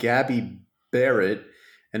by Gabby Barrett,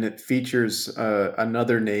 and it features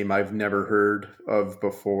another name I've never heard of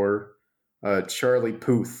before, Charlie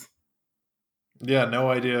Puth. Yeah, no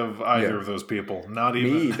idea of either of those people. Not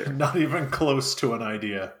even close to an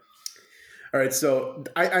idea. All right, so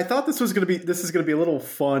I thought this is going to be a little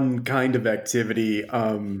fun kind of activity.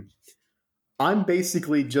 I'm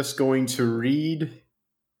basically just going to read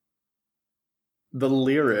the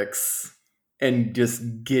lyrics and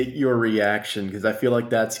just get your reaction because I feel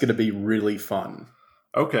like that's going to be really fun.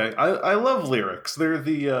 Okay, I love lyrics. They're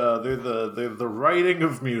the writing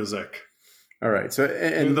of music. All right, so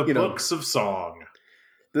and the books of song.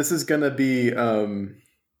 This is going to be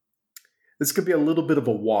this could be a little bit of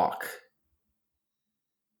a walk,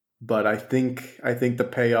 but I think the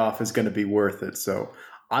payoff is going to be worth it. So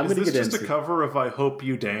I'm going to get into. Is this just a cover of "I Hope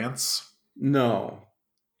You Dance"? No,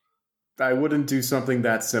 I wouldn't do something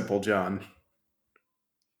that simple, John.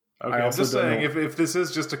 Okay, I'm just saying, if this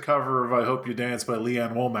is just a cover of "I Hope You Dance" by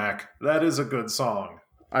Leanne Womack, that is a good song.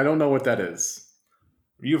 I don't know what that is.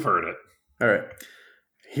 You've heard it. All right.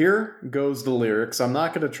 Here goes the lyrics. I'm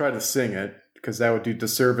not going to try to sing it because that would do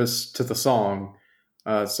disservice to the song.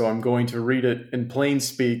 So I'm going to read it in plain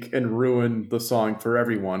speak and ruin the song for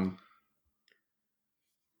everyone.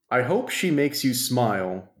 I hope she makes you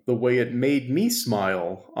smile the way it made me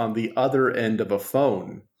smile on the other end of a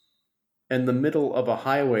phone, in the middle of a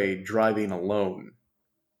highway driving alone.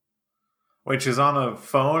 Wait, she's on a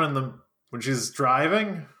phone when she's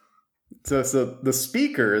driving? So the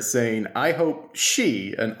speaker is saying, I hope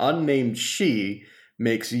she, an unnamed she,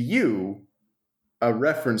 makes you, a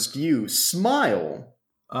referenced you, smile.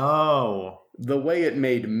 Oh. The way it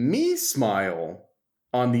made me smile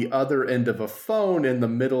on the other end of a phone in the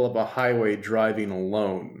middle of a highway driving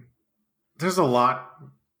alone. There's a lot.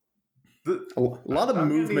 A lot of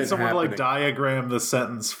movement need someone happening. To diagram the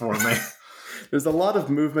sentence for me. There's a lot of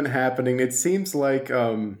movement happening. It seems like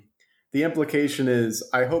the implication is,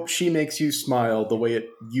 I hope she makes you smile the way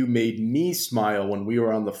you made me smile when we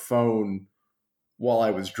were on the phone while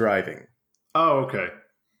I was driving. Oh, okay.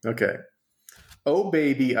 Okay. Oh,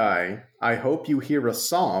 baby, I hope you hear a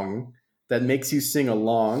song that makes you sing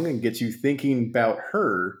along and gets you thinking about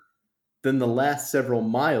her. Then the last several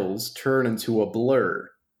miles turn into a blur.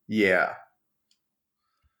 Yeah.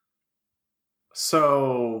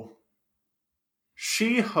 So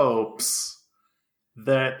she hopes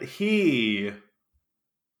that is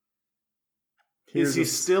he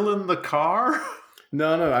still in the car?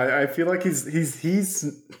 No. I feel like he's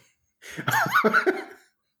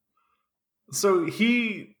So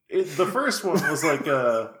the first one was like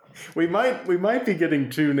a. We might be getting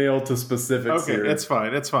too nailed to specifics here. Okay, it's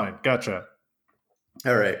fine. Gotcha.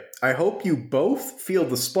 All right. I hope you both feel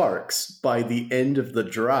the sparks by the end of the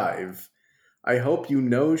drive. I hope you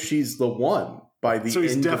know she's the one by the end. So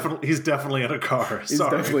he's definitely in a car. He's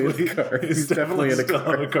definitely in a car. He's definitely in a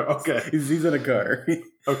car. Okay. He's in a car.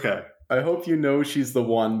 Okay. I hope you know she's the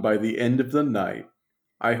one by the end of the night.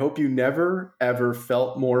 I hope you never, ever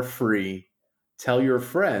felt more free. Tell your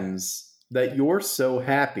friends that you're so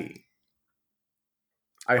happy.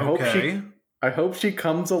 I hope she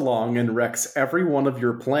comes along and wrecks every one of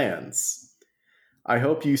your plans. I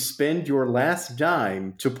hope you spend your last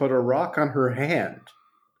dime to put a rock on her hand.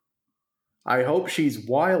 I hope she's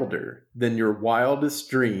wilder than your wildest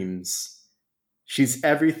dreams. She's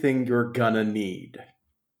everything you're gonna need.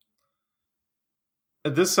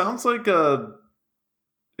 This sounds like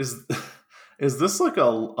Is this like a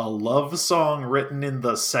love song written in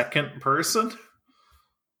the second person?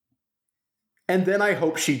 And then I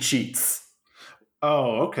hope she cheats.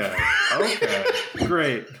 Oh, okay. Okay.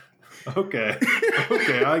 Great. Okay.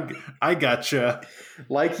 I gotcha.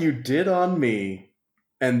 Like you did on me.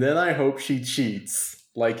 And then I hope she cheats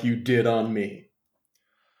like you did on me.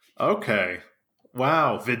 Okay.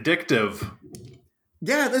 Wow, vindictive.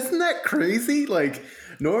 Yeah, isn't that crazy? Like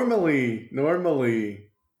normally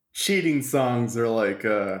cheating songs are like,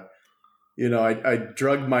 I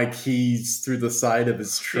drug my keys through the side of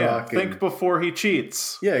his truck. Yeah, think before he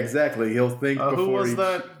cheats. Yeah, exactly. He'll think before who was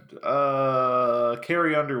that?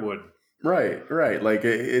 Carrie Underwood. Right. Like,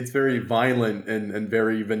 it's very violent and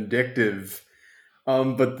very vindictive.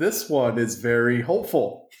 But this one is very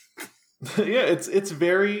hopeful. Yeah, it's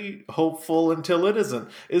very hopeful until it isn't.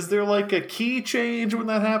 Is there like a key change when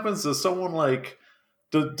that happens? Does someone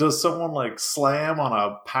slam on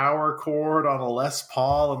a power chord on a Les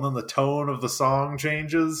Paul and then the tone of the song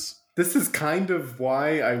changes? This is kind of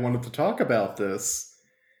why I wanted to talk about this.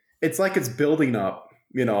 It's like it's building up.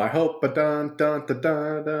 I hope, but dun dun dun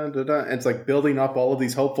dun dun dun dun. It's like building up all of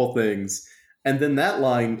these hopeful things, and then that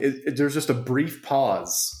line, there's just a brief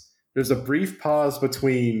pause. There's a brief pause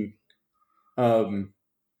between, I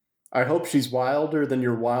hope she's wilder than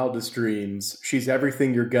your wildest dreams. She's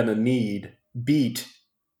everything you're gonna need. Beat.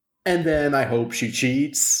 And then I hope she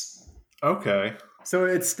cheats. Okay. So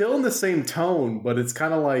it's still in the same tone, but it's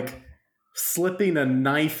kind of like slipping a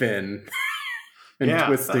knife in and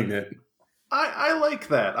twisting it. I like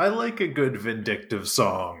that. I like a good vindictive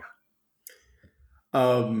song.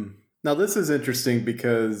 Now this is interesting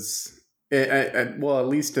because, at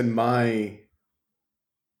least in my...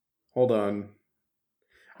 Hold on.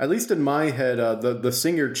 At least in my head, the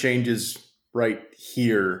singer changes right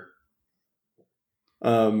here.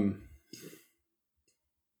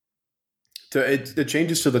 It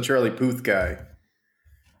changes to the Charlie Puth guy.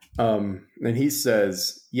 And he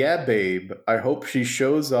says, yeah, babe, I hope she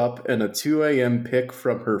shows up in a 2 a.m. pic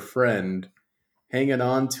from her friend, hanging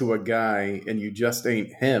on to a guy and you just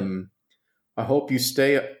ain't him. I hope you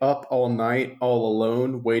stay up all night all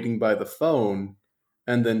alone waiting by the phone,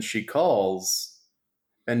 and then she calls.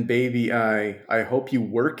 And baby, I hope you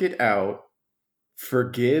work it out,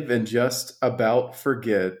 forgive and just about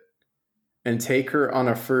forget, and take her on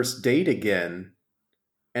a first date again.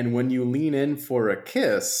 And when you lean in for a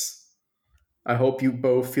kiss, I hope you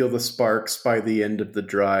both feel the sparks by the end of the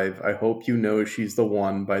drive. I hope you know she's the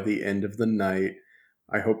one by the end of the night.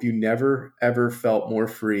 I hope you never, ever felt more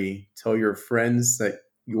free. Tell your friends that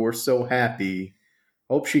you're so happy.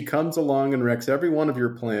 Hope she comes along and wrecks every one of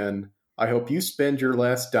your plan. I hope you spend your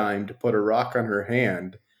last dime to put a rock on her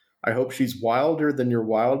hand. I hope she's wilder than your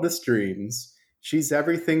wildest dreams. She's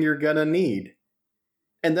everything you're gonna need.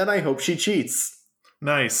 And then I hope she cheats.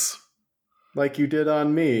 Nice. Like you did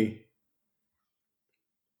on me.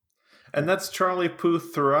 And that's Charlie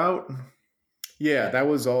Puth throughout? Yeah, that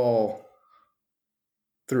was all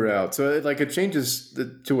throughout. So it changes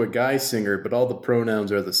to a guy singer, but all the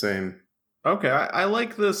pronouns are the same. Okay, I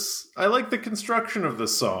like this. I like the construction of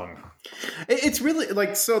this song. It's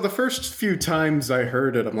really so the first few times I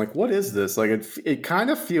heard it, I'm like, what is this? Like it kind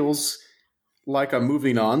of feels like a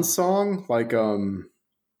moving on song. Like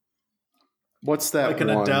what's that? Like an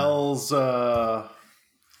one? Adele's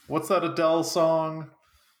what's that Adele song?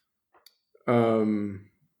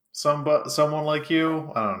 Someone Like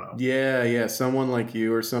You? I don't know. Yeah, Someone Like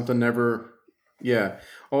You or something. Never. Yeah.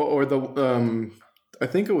 Or the I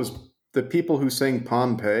think it was the people who sang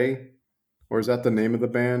Pompeii. Or is that the name of the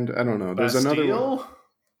band? I don't know. There's Bastille? another one.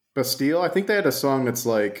 Bastille? I think they had a song that's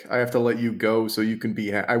like, I have to let you go so you can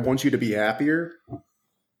be I want you to be happier.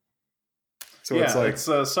 So yeah, it's like...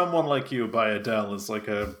 Someone Like You by Adele is like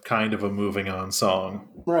a kind of a moving on song.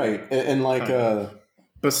 Right. And like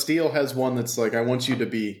Bastille has one that's like, I want you to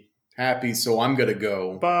be happy, so I'm going to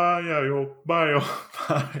go. Bye.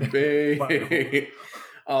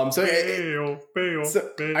 So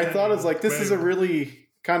I thought it was like, this is a really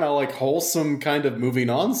kind of like wholesome kind of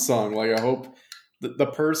moving on song. Like, I hope the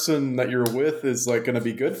person that you're with is like going to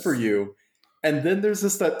be good for you. And then there's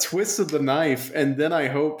that twist of the knife, and then I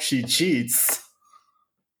hope she cheats.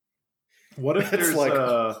 What if there's like,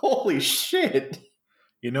 holy shit.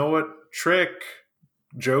 You know what?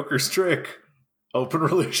 Joker's trick. Open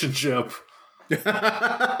relationship.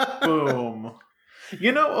 Boom.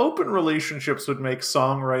 You know, open relationships would make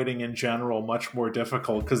songwriting in general much more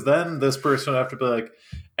difficult, because then this person would have to be like,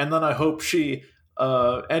 and then I hope she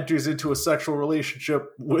enters into a sexual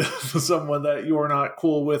relationship with someone that you're not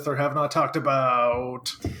cool with or have not talked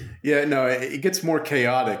about. Yeah, no, it gets more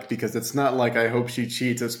chaotic because it's not like I hope she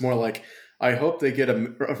cheats. It's more like I hope they get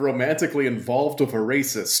romantically involved with a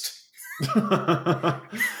racist. You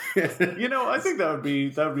know, I think that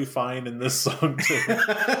would be fine in this song too.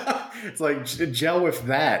 It's like gel with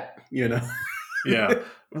that, you know. Yeah.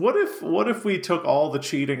 What if we took all the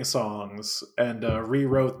cheating songs and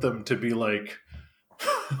rewrote them to be like,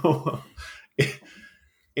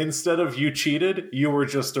 instead of you cheated, you were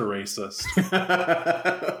just a racist.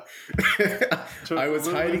 I was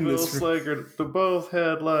hiding this. Slaggard, the both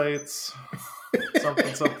headlights.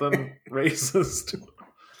 something racist.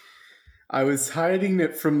 I was hiding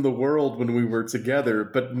it from the world when we were together,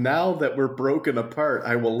 but now that we're broken apart,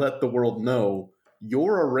 I will let the world know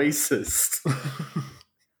you're a racist.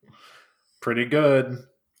 Pretty good.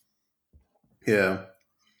 Yeah.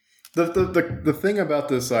 The thing about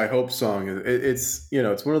this I Hope song is it's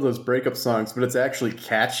it's one of those breakup songs, but it's actually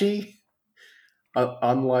catchy.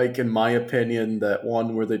 Unlike, in my opinion, that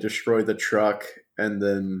one where they destroy the truck and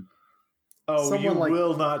then... Oh, you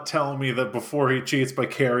will not tell me that Before He Cheats by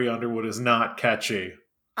Carrie Underwood is not catchy.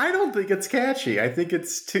 I don't think it's catchy. I think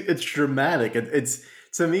it's dramatic. It's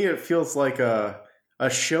to me, it feels like a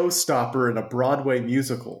showstopper in a Broadway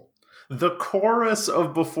musical. The chorus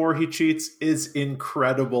of Before He Cheats is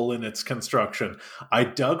incredible in its construction. I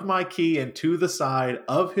dug my key into the side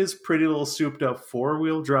of his pretty little souped-up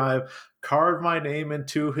four-wheel drive, carved my name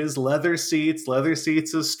into his leather seats. Leather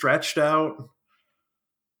seats is stretched out.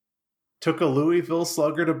 Took a Louisville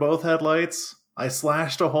Slugger to both headlights. I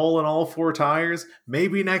slashed a hole in all four tires.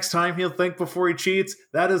 Maybe next time he'll think before he cheats.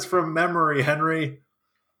 That is from memory, Henry.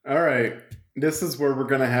 All right. This is where we're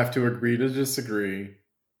going to have to agree to disagree.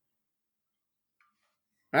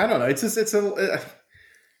 I don't know. This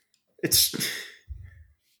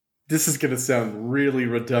is going to sound really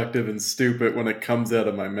reductive and stupid when it comes out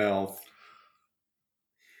of my mouth.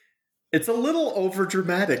 It's a little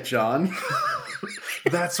overdramatic, John.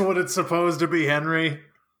 That's what it's supposed to be, Henry.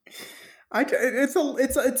 It's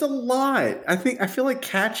a lot. I feel like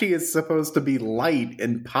catchy is supposed to be light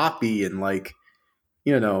and poppy and like,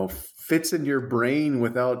 fits in your brain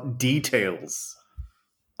without details.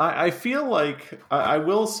 I feel like I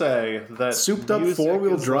will say that souped up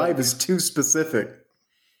four-wheel drive is too specific.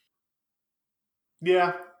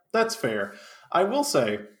 Yeah, that's fair. I will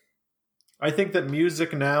say, I think that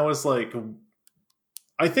music now is like,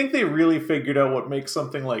 I think they really figured out what makes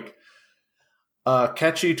something like,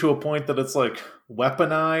 catchy to a point that it's like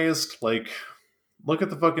weaponized. Like, look at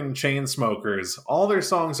the fucking Chainsmokers. All their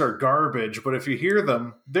songs are garbage, but if you hear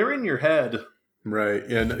them, they're in your head. Right.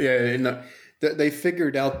 Yeah. They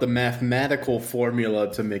figured out the mathematical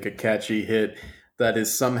formula to make a catchy hit that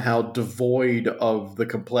is somehow devoid of the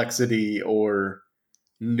complexity or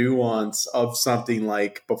nuance of something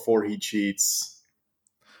like Before He Cheats.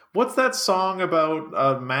 What's that song about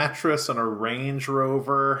a mattress and a Range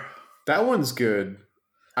Rover? That one's good.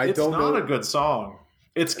 It's not a good song.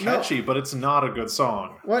 It's catchy, but it's not a good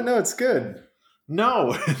song. What? No, it's good.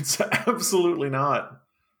 No, it's absolutely not.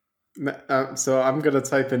 So I'm going to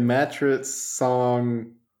type in mattress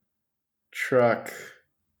song truck.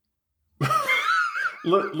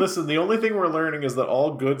 Listen, the only thing we're learning is that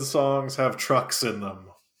all good songs have trucks in them.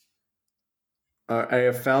 I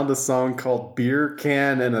have found a song called Beer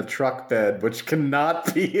Can and a Truck Bed, which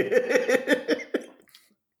cannot be it.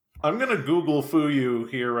 I'm going to Google Fuyu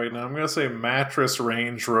here right now. I'm going to say mattress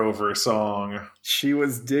Range Rover song. She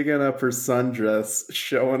was digging up her sundress,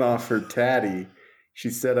 showing off her tatty. She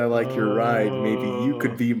said, I like your ride. Maybe you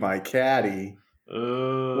could be my caddy.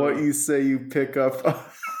 What you say you pick us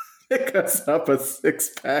up a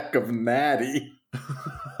 6-pack of Natty?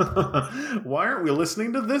 Why aren't we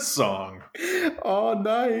listening to this song? Oh,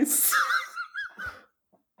 nice.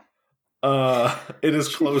 It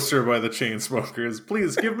is Closer by the Chainsmokers.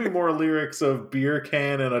 Please give me more lyrics of Beer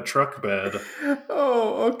Can and a Truck Bed.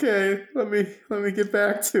 Oh, okay. Let me get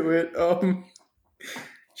back to it.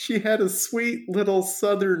 She had a sweet little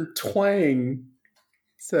southern twang.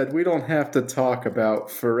 Said, we don't have to talk about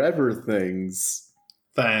forever things.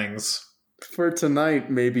 Thanks. For tonight,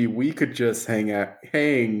 maybe we could just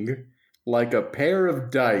hang like a pair of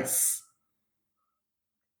dice.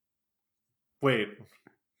 Wait.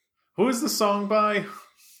 Who is the song by?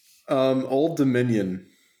 Old Dominion.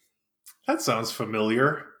 That sounds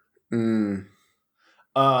familiar. Mm.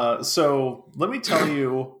 So let me tell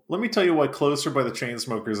you why Closer by the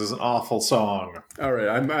Chainsmokers is an awful song. All right,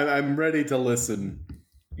 I'm ready to listen.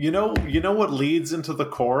 You know what leads into the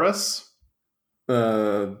chorus?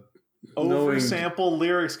 Oversample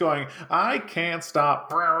lyrics going, I can't stop.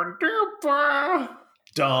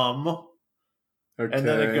 Dumb. Okay. And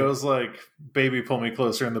then it goes like, baby, pull me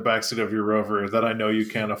closer in the backseat of your Rover that I know you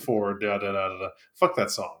can't afford. Da, da, da, da, da. Fuck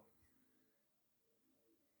that song.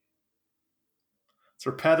 It's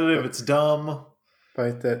repetitive. It's dumb.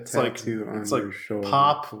 Bite that tattoo on your shoulder.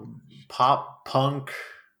 Pop punk.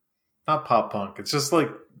 Not pop punk. It's just like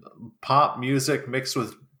pop music mixed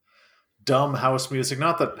with dumb house music.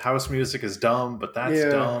 Not that house music is dumb, but that's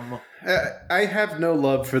dumb. I have no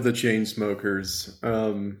love for the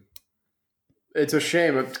Chainsmokers. It's a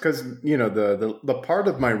shame because, you know, the part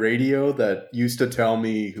of my radio that used to tell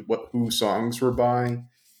me who songs were by,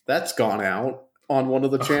 that's gone out on one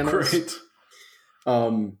of the channels. Great.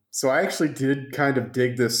 So I actually did kind of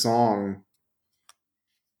dig this song,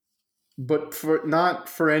 but not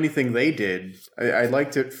for anything they did. I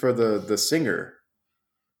liked it for the singer.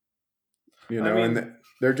 You know, and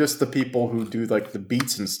they're just the people who do like the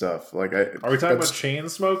beats and stuff. Like, are we talking about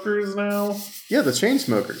Chainsmokers now? Yeah, the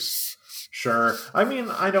Chainsmokers. Sure. I mean,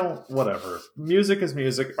 whatever. Music is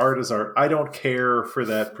music, art is art. I don't care for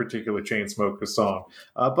that particular Chainsmokers song.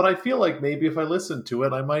 But I feel like maybe if I listened to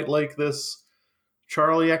it, I might like this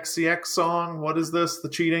Charlie XCX song. What is this? The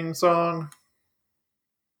cheating song?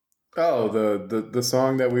 Oh, the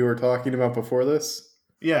song that we were talking about before this?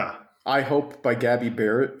 Yeah. I Hope by Gabby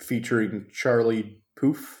Barrett featuring Charlie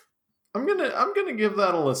Puth. I'm gonna give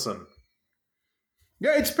that a listen.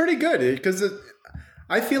 Yeah, it's pretty good because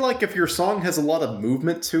I feel like if your song has a lot of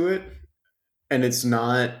movement to it, and it's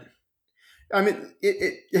not, I mean,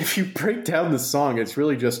 if you break down the song, it's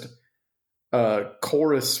really just a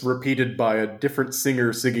chorus repeated by a different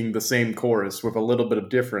singer singing the same chorus with a little bit of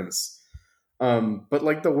difference. But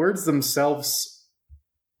like the words themselves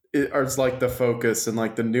are like the focus and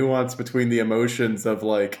like the nuance between the emotions of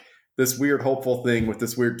like this weird hopeful thing with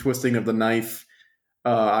this weird twisting of the knife.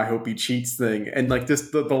 I hope he cheats thing. And like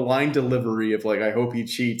this, the line delivery of like, I hope he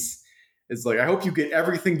cheats is like, I hope you get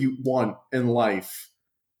everything you want in life,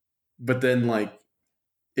 but then like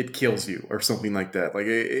it kills you or something like that. Like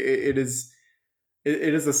it is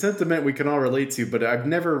a sentiment we can all relate to, but I've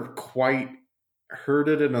never quite heard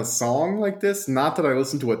it in a song like this. Not that I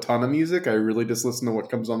listen to a ton of music. I really just listen to what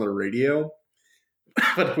comes on the radio,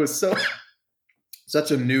 but it was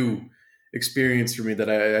such a new experience for me that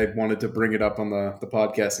I wanted to bring it up on the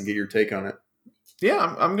podcast and get your take on it.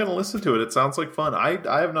 Yeah, I'm going to listen to it. It sounds like fun.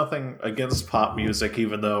 I have nothing against pop music,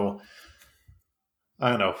 even though, I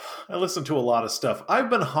don't know, I listen to a lot of stuff. I've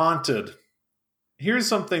been haunted Here's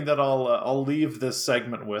something that I'll leave this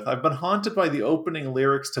segment with. I've been haunted by the opening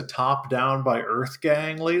lyrics to "Top Down" by Earth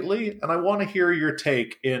Gang lately, and I want to hear your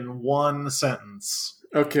take in one sentence.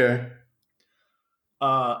 Okay.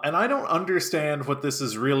 And I don't understand what this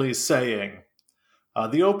is really saying.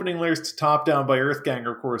 The opening lyrics to "Top Down" by Earth Gang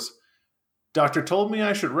are, of course, "Doctor told me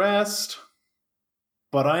I should rest,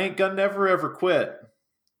 but I ain't gonna never ever quit.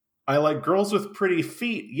 I like girls with pretty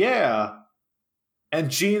feet, yeah,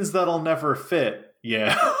 and jeans that'll never fit.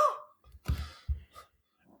 Yeah."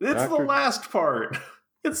 It's the last part.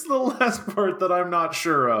 It's the last part that I'm not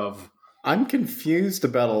sure of. I'm confused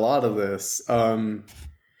about a lot of this. The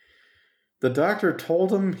doctor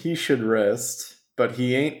told him he should rest, but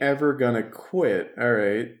he ain't ever gonna quit. All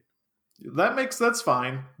right. That's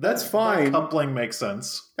fine. That's fine. That coupling makes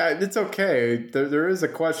sense. It's okay. There is a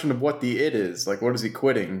question of what the it is. Like, what is he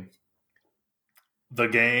quitting? The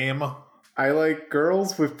game. I like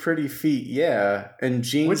girls with pretty feet, yeah, and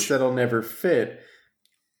jeans that'll never fit.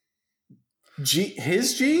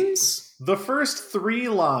 His jeans? The first 3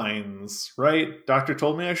 lines, right? "Doctor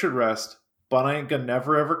told me I should rest, but I ain't gonna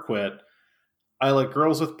never ever quit. I like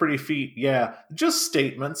girls with pretty feet, yeah." Just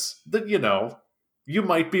statements that, you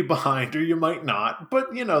might be behind or you might not,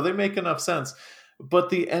 but, they make enough sense.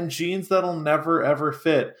 But and jeans that'll never ever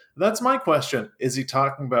fit. That's my question. Is he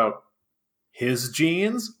talking about his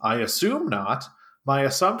jeans? I assume not. My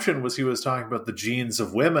assumption was he was talking about the jeans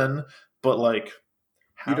of women, but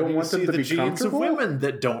how you don't do you want them see to the be jeans of women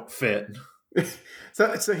that don't fit?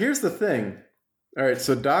 So here's the thing. All right,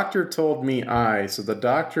 so doctor told me I. So the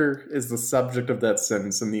doctor is the subject of that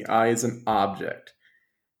sentence, and the I is an object.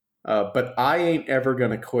 But I ain't ever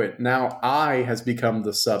gonna quit. Now I has become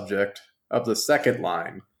the subject of the second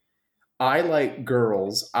line. I like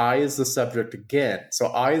girls. I is the subject again. So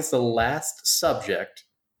I is the last subject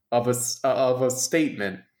of a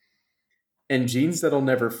statement. And jeans that'll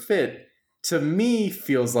never fit, to me,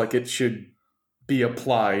 feels like it should be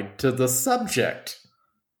applied to the subject.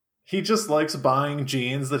 He just likes buying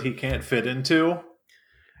jeans that he can't fit into.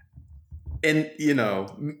 And,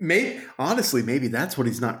 honestly, maybe that's what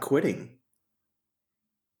he's not quitting.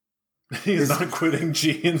 He's not quitting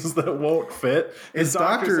jeans that won't fit. His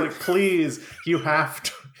doctor's like, "Please, you have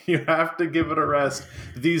to give it a rest.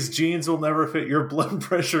 These jeans will never fit. Your blood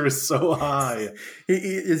pressure is so high."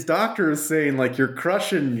 His doctor is saying, like, "You're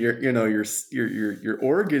crushing your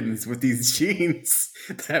organs with these jeans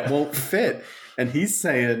that won't fit," and he's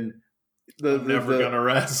saying, "I'm never gonna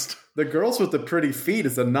rest." The girls with the pretty feet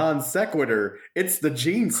is a non sequitur. It's the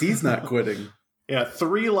jeans he's not quitting. Yeah,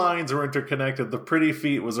 3 lines are interconnected. The pretty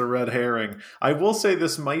feet was a red herring. I will say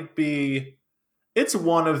this might be... It's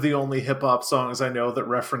one of the only hip-hop songs I know that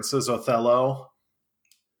references Othello.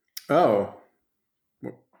 Oh.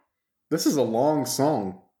 This is a long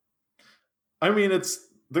song. I mean,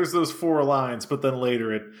 there's those 4 lines, but then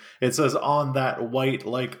later it says, "On that white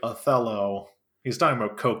like Othello." He's talking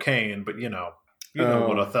about cocaine, but you know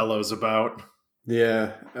what Othello's about.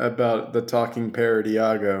 Yeah, about the talking parrot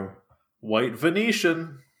Iago. White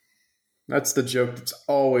Venetian. That's the joke that's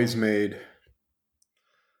always made.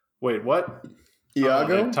 Wait, what?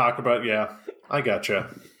 Iago? Talk about, yeah. I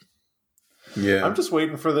gotcha. Yeah. I'm just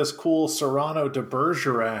waiting for this cool Cyrano de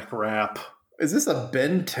Bergerac rap. Is this a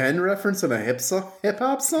Ben 10 reference in a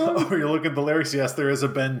hip-hop song? Oh, you're looking at the lyrics? Yes, there is a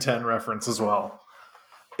Ben 10 reference as well.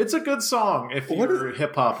 It's a good song if you're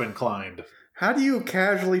hip-hop inclined. How do you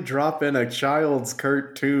casually drop in a child's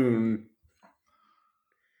cartoon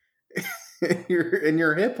in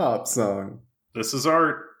your hip hop song? This is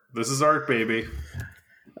art. This is art, baby.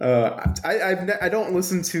 I don't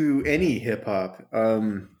listen to any hip hop,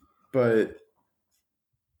 but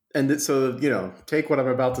so take what I'm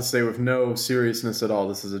about to say with no seriousness at all.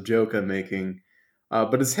 This is a joke I'm making.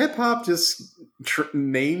 But is hip hop just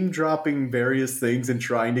name dropping various things and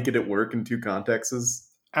trying to get it work in 2 contexts?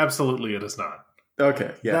 Absolutely, it is not.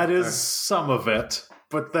 Okay, yeah, that is some of it,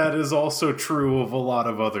 but that is also true of a lot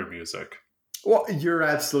of other music. Well, you're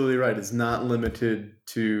absolutely right. It's not limited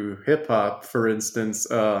to hip hop. For instance,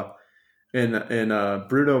 in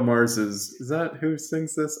Bruno Mars's, is that who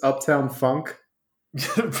sings this? Uptown Funk?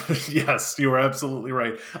 Yes, you are absolutely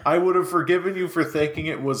right. I would have forgiven you for thinking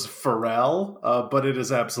it was Pharrell, but it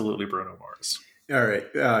is absolutely Bruno Mars. All right.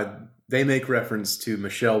 They make reference to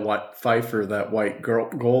Michelle Pfeiffer, that white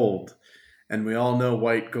gold. And we all know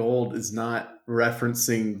white gold is not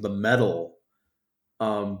referencing the metal,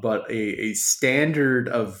 but a standard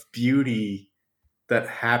of beauty that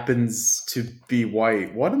happens to be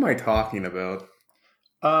white. What am I talking about?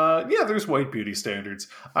 Yeah, there's white beauty standards.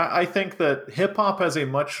 I think that hip hop has a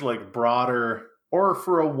much broader or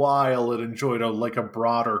for a while it enjoyed a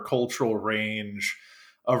broader cultural range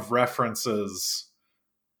of references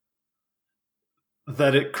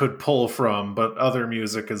that it could pull from, but other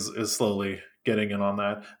music is slowly getting in on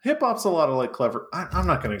that. Hip-hop's a lot of like clever... I'm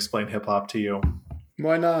not going to explain hip-hop to you.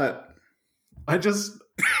 Why not? I just...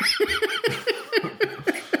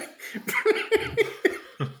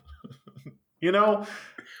 You know,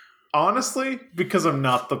 honestly, because I'm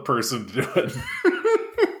not the person to do it.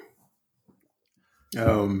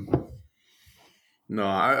 No,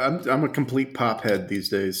 I'm a complete pop head these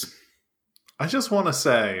days. I just want to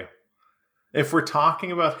say, if we're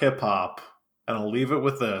talking about hip hop, and I'll leave it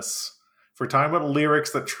with this, if we're talking about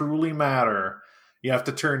lyrics that truly matter, you have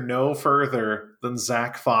to turn no further than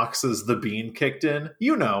Zach Fox's "The Bean Kicked In."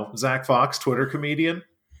 You know, Zach Fox, Twitter comedian.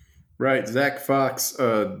 Right, Zach Fox,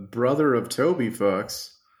 brother of Toby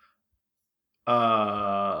Fox.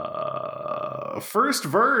 First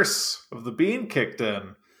verse of "The Bean Kicked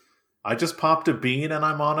In." I just popped a bean and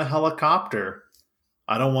I'm on a helicopter.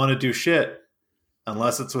 I don't want to do shit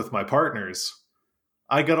unless it's with my partners.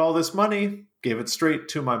 I got all this money, gave it straight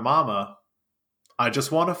to my mama. I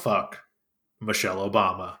just want to fuck Michelle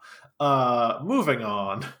Obama. Moving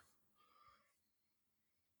on.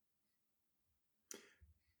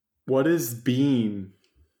 What is bean?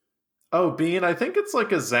 Oh, bean? I think it's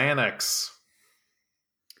like a Xanax.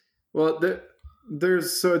 Well,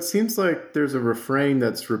 so it seems like there's a refrain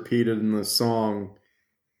that's repeated in the song.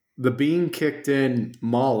 The bean kicked in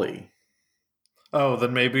Molly. Oh,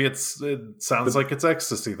 then maybe it sounds like it's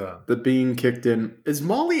ecstasy then. The bean kicked in. Is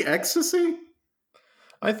Molly ecstasy?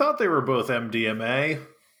 I thought they were both MDMA.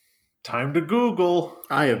 Time to Google.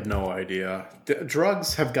 I have no idea.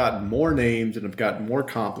 Drugs have gotten more names and have gotten more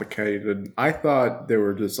complicated. I thought there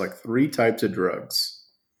were just like 3 types of drugs.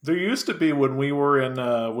 There used to be when we were in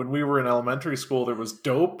elementary school. There was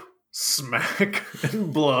dope, smack,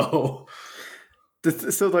 and blow.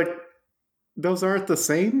 So like, those aren't the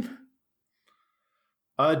same.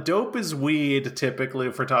 Dope is weed. Typically,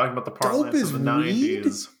 if we're talking about the parlance of the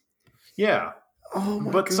 '90s, yeah. Oh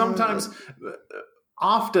my but God. Sometimes,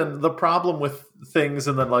 often the problem with things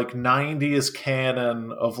in the like '90s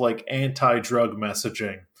canon of like anti-drug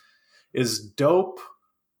messaging is dope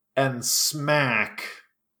and smack.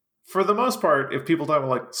 For the most part, if people talk about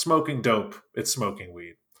like smoking dope, it's smoking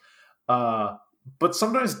weed. But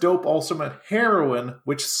sometimes dope also meant heroin,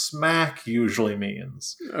 which smack usually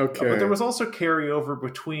means. Okay. But there was also carryover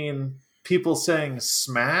between people saying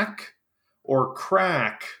smack or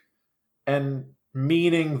crack and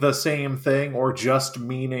meaning the same thing or just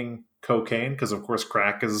meaning cocaine, because of course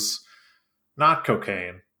crack is not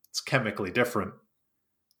cocaine. It's chemically different.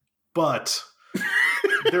 But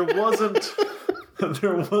there wasn't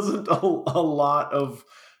a lot of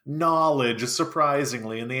knowledge,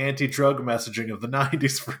 surprisingly, in the anti-drug messaging of the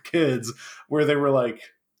 90s for kids, where they were like,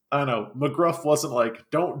 I don't know, McGruff wasn't like,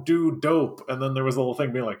 don't do dope, and then there was a little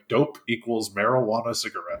thing being like, dope equals marijuana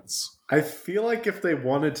cigarettes. I feel like if they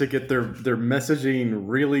wanted to get their messaging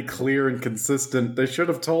really clear and consistent, they should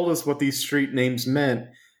have told us what these street names meant,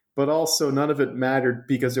 but also none of it mattered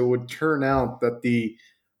because it would turn out that the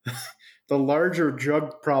larger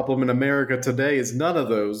drug problem in America today is none of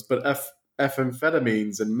those, but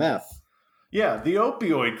amphetamines and meth. Yeah, the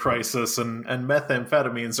opioid crisis and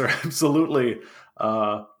methamphetamines are absolutely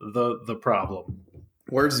the problem.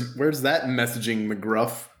 Where's that messaging,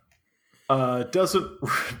 McGruff?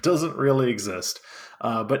 Doesn't really exist.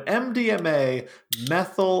 But MDMA,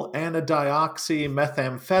 methyl anidioxy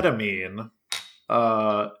methamphetamine,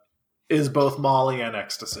 is both Molly and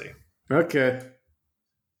ecstasy. Okay.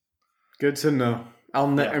 Good to know.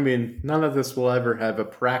 I mean, none of this will ever have a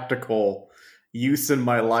practical use in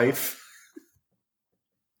my life.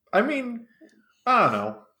 I mean, I don't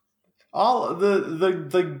know. All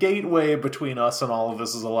the gateway between us and all of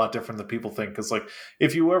this is a lot different than people think. Because like,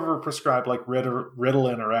 if you ever prescribed like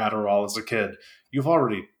Ritalin or Adderall as a kid, you've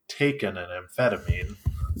already taken an amphetamine.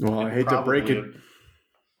 Well, I hate to break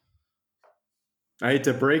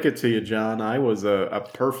it to you, John. I was a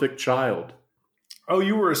perfect child. Oh,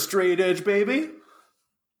 you were a straight edge baby?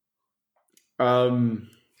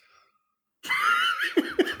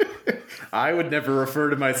 I would never refer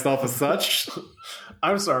to myself as such.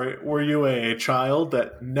 I'm sorry, were you a child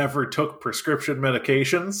that never took prescription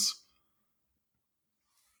medications?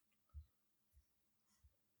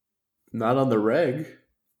 Not on the reg.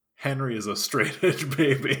 Henry is a straight edge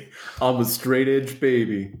baby. I'm a straight edge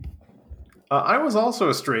baby. I was also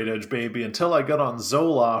a straight edge baby until I got on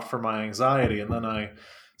Zoloft for my anxiety, and then I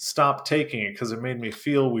stopped taking it because it made me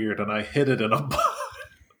feel weird, and I hid it in a...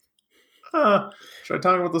 should I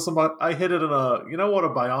talk about this? I hid it in a... You know what a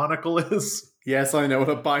Bionicle is? Yes, I know what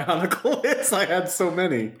a Bionicle is. I had so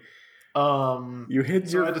many. You hid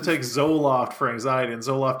so I had to take Zoloft for anxiety, and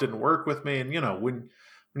Zoloft didn't work with me. And when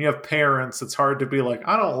you have parents, it's hard to be like,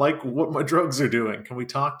 I don't like what my drugs are doing. Can we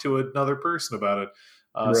talk to another person about it?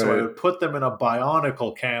 Right. So I would put them in a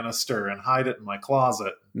Bionicle canister and hide it in my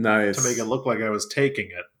closet. Nice. To make it look like I was taking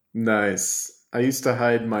it. Nice. I used to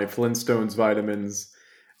hide my Flintstones vitamins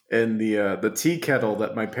in the tea kettle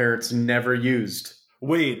that my parents never used.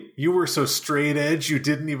 Wait, you were so straight edge you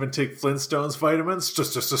didn't even take Flintstones vitamins?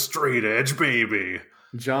 Just a straight edge baby.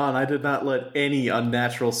 John, I did not let any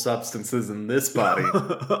unnatural substances in this body.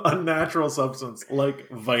 Unnatural substance, like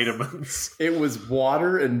vitamins. It was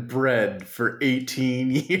water and bread for 18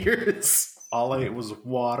 years. All I ate was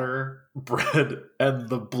water, bread, and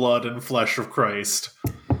the blood and flesh of Christ.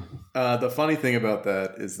 The funny thing about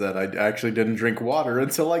that is that I actually didn't drink water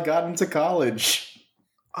until I got into college.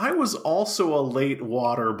 I was also a late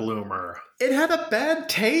water bloomer. It had a bad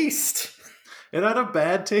taste. It had a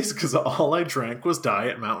bad taste because all I drank was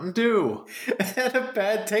Diet Mountain Dew. It had a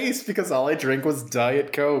bad taste because all I drank was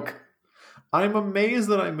Diet Coke. I'm amazed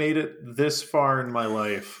that I made it this far in my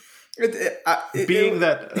life. Now,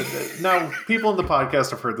 people in the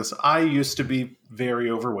podcast have heard this. I used to be very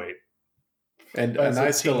overweight. And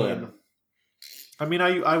I still am. I mean,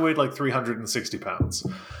 I weighed like 360 pounds.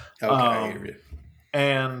 Okay, I hear you.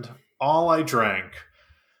 And all I drank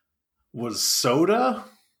was soda,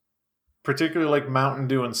 particularly like Mountain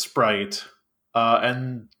Dew and Sprite,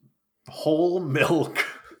 and whole milk.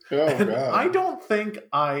 Oh, and God. I don't think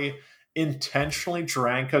I intentionally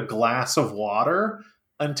drank a glass of water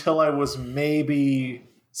until I was maybe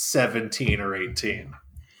 17 or 18.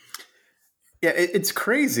 Yeah, it's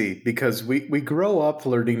crazy because we grow up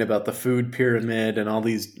learning about the food pyramid and all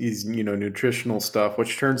these nutritional stuff,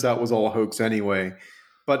 which turns out was all a hoax anyway.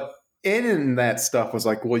 But in that stuff was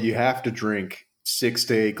like, well, you have to drink 6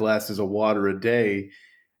 to 8 glasses of water a day.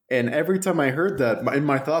 And every time I heard that,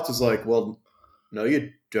 my thoughts was like, well, no,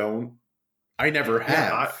 you don't. I never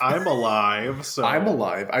have. Yeah, I'm alive. So I'm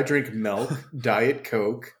alive. I drink milk, Diet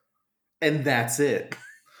Coke, and that's it.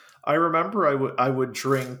 I remember I would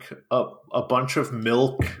drink a bunch of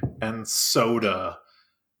milk and soda,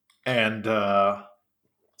 and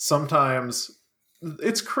sometimes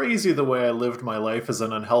it's crazy the way I lived my life as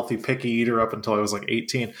an unhealthy picky eater up until I was like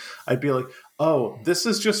 18. I'd be like, oh, this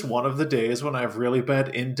is just one of the days when I have really bad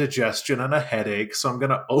indigestion and a headache, so I'm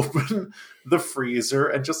going to open the freezer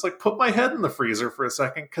and just like put my head in the freezer for a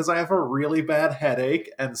second because I have a really bad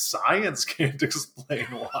headache and science can't explain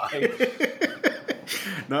why.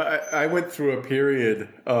 No, I went through a period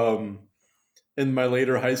in my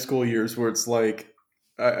later high school years where it's like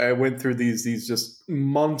I went through these just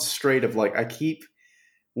months straight of like I keep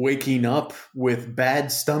waking up with bad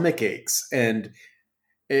stomach aches, and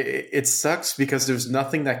it sucks because there's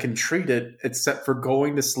nothing that can treat it except for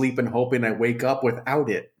going to sleep and hoping I wake up without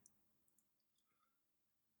it.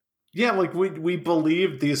 Yeah, like we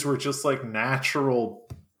believed these were just like natural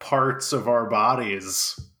parts of our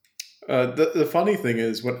bodies. The funny thing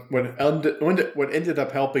is, what ended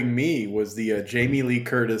up helping me was the Jamie Lee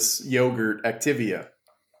Curtis yogurt Activia.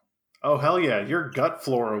 Oh, hell yeah. Your gut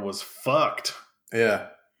flora was fucked. Yeah.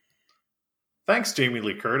 Thanks, Jamie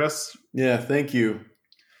Lee Curtis. Yeah, thank you.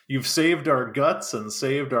 You've saved our guts and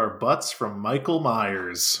saved our butts from Michael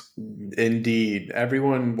Myers. Indeed.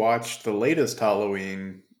 Everyone watched the latest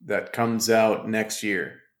Halloween that comes out next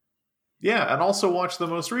year. Yeah, and also watch the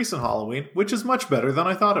most recent Halloween, which is much better than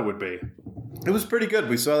I thought it would be. It was pretty good.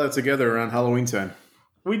 We saw that together around Halloween time.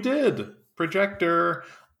 We did. Projector.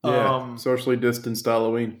 Yeah, socially distanced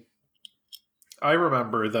Halloween. I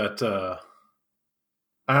remember that,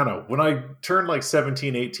 I don't know, when I turned like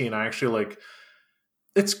 17, 18, I actually like,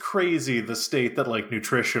 it's crazy the state that like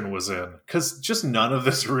nutrition was in. Because just none of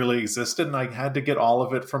this really existed, and I had to get all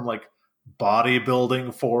of it from like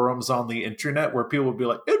bodybuilding forums on the internet where people would be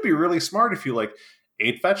like, it'd be really smart if you like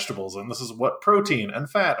ate vegetables and this is what protein and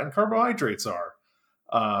fat and carbohydrates are.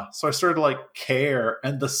 So I started to like care,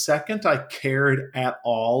 and the second I cared at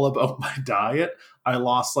all about my diet, I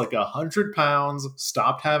lost like 100 pounds,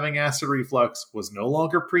 stopped having acid reflux, was no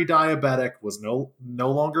longer pre-diabetic, was no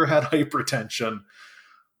longer had hypertension.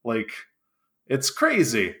 Like, it's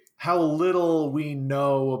crazy how little we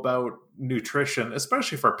know about nutrition,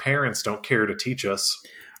 especially if our parents don't care to teach us.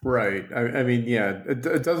 Right. I mean, yeah, it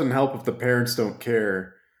doesn't help if the parents don't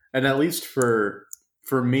care. And at least for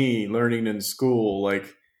me, learning in school,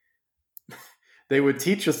 like, they would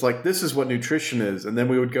teach us, like, this is what nutrition is. And then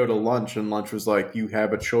we would go to lunch, and lunch was like, you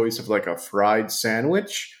have a choice of, like, a fried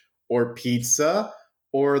sandwich or pizza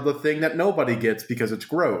or the thing that nobody gets because it's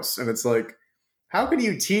gross. And it's like, how can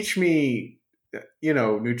you teach me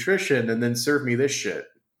nutrition and then serve me this shit.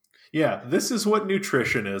 Yeah, this is what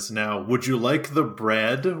nutrition is now. Would you like the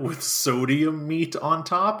bread with sodium meat on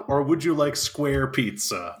top, or would you like square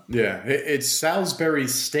pizza? Yeah, it's Salisbury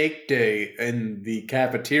steak day in the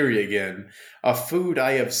cafeteria again. A food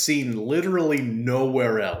I have seen literally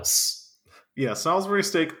nowhere else. Yeah, Salisbury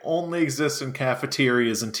steak only exists in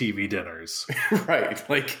cafeterias and TV dinners. Right.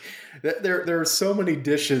 Like, there are so many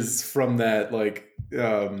dishes from that, like,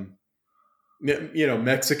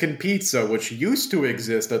 Mexican pizza, which used to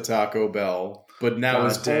exist at Taco Bell, but now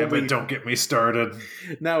don't get me started.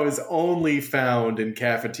 Now is only found in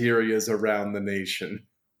cafeterias around the nation.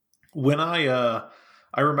 When I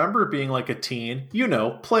remember being like a teen,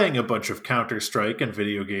 playing a bunch of Counter-Strike and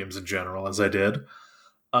video games in general, as I did.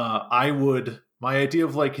 My idea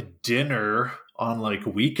of like dinner on like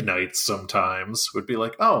weeknights sometimes would be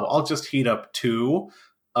like, oh, I'll just heat up 2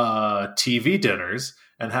 TV dinners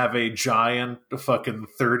and have a giant fucking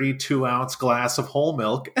 32-ounce glass of whole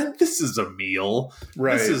milk, and this is a meal.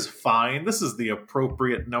 Right. This is fine. This is the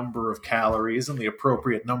appropriate number of calories and the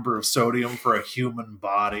appropriate number of sodium for a human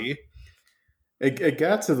body. It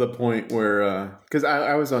got to the point where, because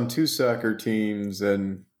I was on 2 soccer teams,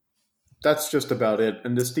 and that's just about it.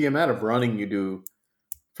 And the amount of running you do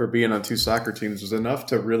for being on 2 soccer teams was enough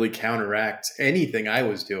to really counteract anything I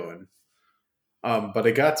was doing. But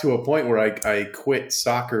it got to a point where I quit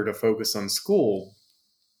soccer to focus on school,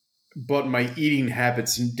 but my eating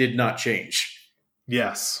habits did not change.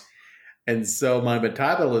 Yes. And so my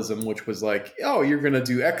metabolism, which was like, oh, you're going to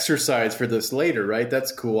do exercise for this later, right?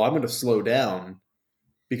 That's cool. I'm going to slow down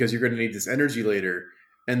because you're going to need this energy later.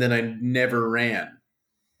 And then I never ran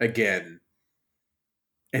again.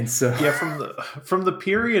 And so yeah, from the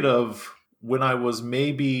period of when I was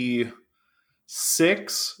maybe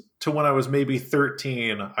 6 to when I was maybe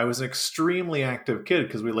 13, I was an extremely active kid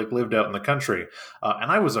because we like lived out in the country,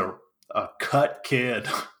 and I was a cut kid.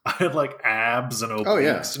 I had like abs and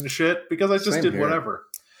obliques and shit because I just did whatever.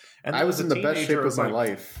 And I was in the best shape of my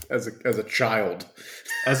life as a child.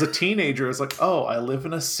 As a teenager, it's like, oh, I live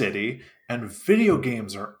in a city and video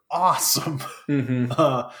games are awesome.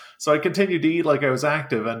 Mm-hmm. So I continued to eat like I was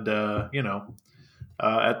active, and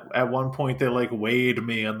at one point they like weighed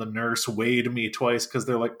me, and the nurse weighed me twice because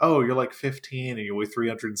they're like, oh, you're like 15 and you weigh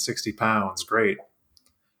 360 pounds. Great.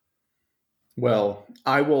 Well,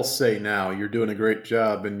 I will say now you're doing a great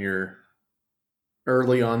job in your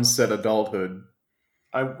early onset adulthood.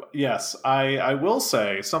 I will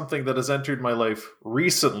say something that has entered my life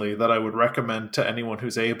recently that I would recommend to anyone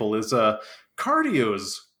who's able is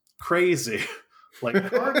cardio's crazy. Like,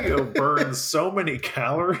 cardio burns so many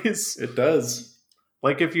calories. It does.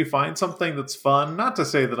 Like, if you find something that's fun, not to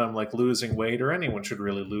say that I'm like losing weight, or anyone should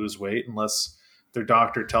really lose weight unless their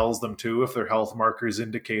doctor tells them to, if their health markers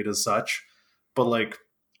indicate as such. But like,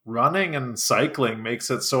 running and cycling makes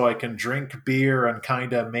it so I can drink beer and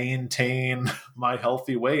kind of maintain my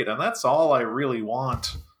healthy weight. And that's all I really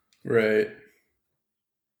want. Right.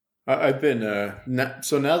 I've been,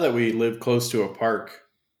 so now that we live close to a park,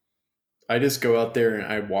 I just go out there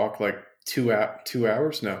and I walk like 2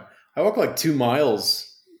 hours. No, I walk like 2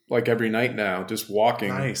 miles like every night now, just walking.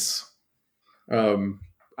 Nice. I'm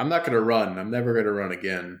not going to run. I'm never going to run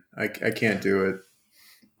again. I can't do it.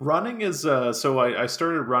 Running is, so I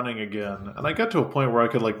started running again, and I got to a point where I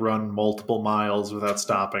could like run multiple miles without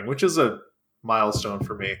stopping, which is a milestone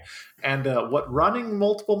for me. And what running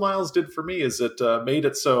multiple miles did for me is it made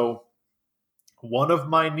it so one of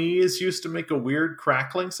my knees used to make a weird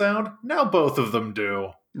crackling sound. Now both of them do.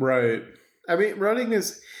 Right. I mean, running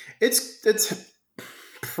it's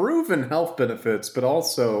proven health benefits, but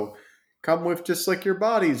also come with just like your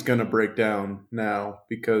body's going to break down now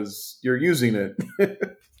because you're using it.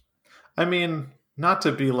 I mean, not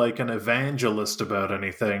to be like an evangelist about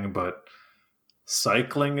anything, but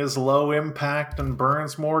cycling is low impact and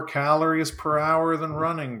burns more calories per hour than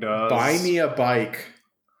running does. Buy me a bike.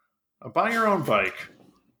 Buy your own bike.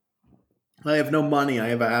 I have no money. I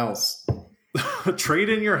have a house. Trade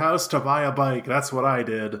in your house to buy a bike. That's what I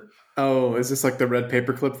did. Oh, is this like the red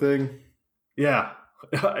paperclip thing? Yeah.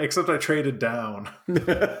 Except I traded down.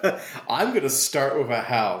 I'm going to start with a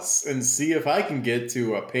house and see if I can get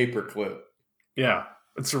to a paperclip. Yeah,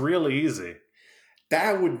 it's really easy.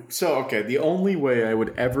 The only way I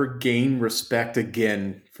would ever gain respect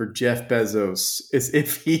again for Jeff Bezos is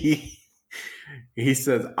if he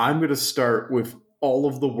says, I'm going to start with all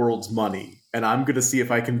of the world's money and I'm going to see if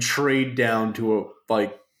I can trade down to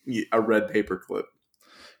a red paperclip.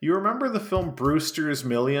 You remember the film Brewster's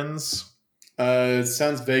Millions? It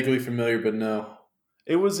sounds vaguely familiar, but no.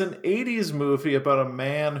 It was an 80s movie about a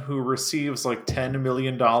man who receives like $10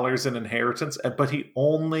 million in inheritance, but he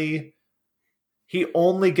only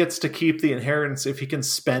gets to keep the inheritance if he can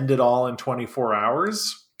spend it all in 24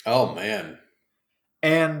 hours. Oh, man.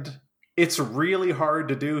 And it's really hard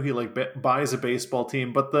to do. He buys a baseball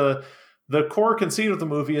team, but the core conceit of the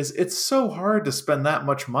movie is it's so hard to spend that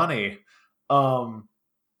much money.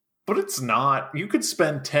 But it's not. You could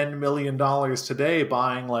spend $10 million today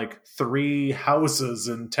buying like 3 houses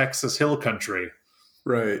in Texas Hill Country.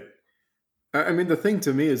 Right. I mean, the thing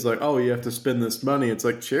to me is like, oh, you have to spend this money. It's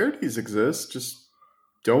like charities exist. Just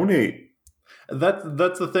donate.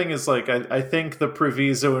 That's the thing is like, I think the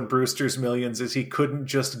proviso in Brewster's Millions is he couldn't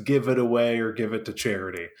just give it away or give it to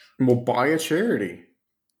charity. Well, buy a charity.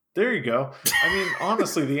 There you go. I mean,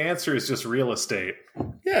 honestly, the answer is just real estate.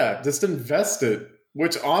 Yeah, just invest it.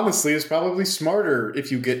 Which, honestly, is probably smarter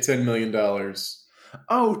if you get $10 million.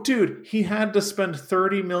 Oh, dude, he had to spend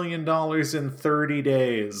 $30 million in 30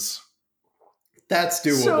 days. That's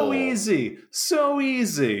doable. So easy. So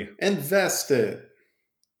easy. Invest it.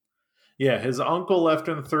 Yeah, his uncle left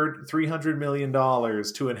him $300 million.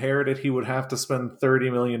 To inherit it, he would have to spend $30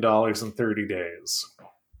 million in 30 days.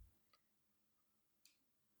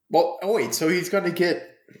 Well, oh wait, so he's going to get...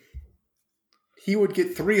 He would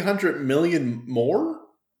get $300 million more?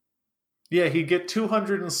 Yeah, he'd get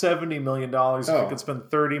 $270 million if he could spend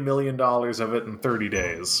 $30 million of it in 30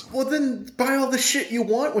 days. Well, then buy all the shit you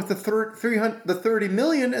want with the $30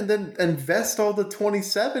 million and then invest all the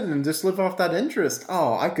 27 and just live off that interest.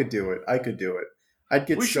 Oh, I could do it. I'd get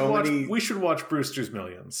many... We should watch Brewster's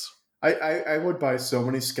Millions. I would buy so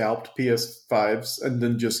mmany scalped PS5s and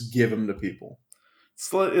then just give them to people.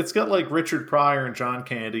 It's got like Richard Pryor and John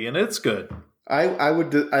Candy, and it's good. I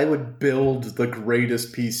would build the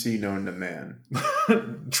greatest PC known to man.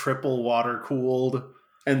 Triple water cooled.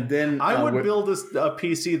 And then I would build a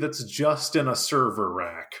PC that's just in a server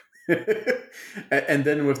rack. And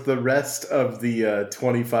then with the rest of the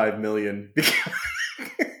 25 million,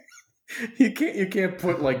 you can't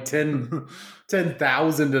put like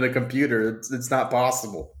 10,000 in a computer. It's not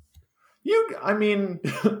possible.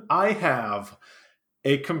 I have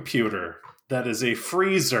a computer that is a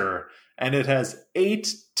freezer, and it has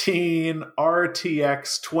 18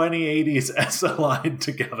 RTX 2080s SLI'd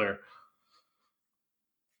together.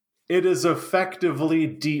 It is effectively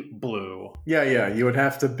Deep Blue. Yeah, you would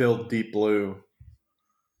have to build Deep Blue.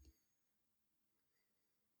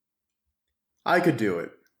 I could do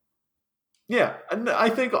it. Yeah, and I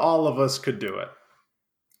think all of us could do it.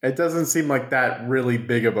 It doesn't seem like that really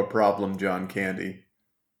big of a problem, John Candy.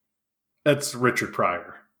 That's Richard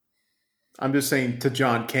Pryor. I'm just saying, to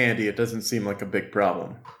John Candy, it doesn't seem like a big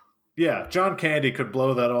problem. Yeah, John Candy could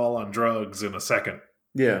blow that all on drugs in a second.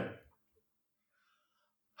 Yeah.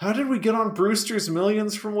 How did we get on Brewster's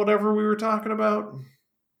Millions from whatever we were talking about?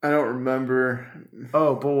 I don't remember.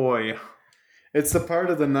 Oh, boy. It's the part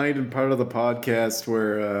of the night and part of the podcast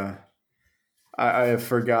where I have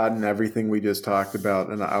forgotten everything we just talked about,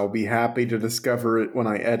 and I'll be happy to discover it when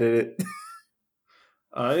I edit it.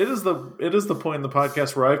 It is the point in the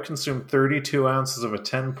podcast where I've consumed 32 ounces of a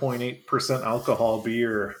 10.8% alcohol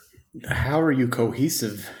beer. How are you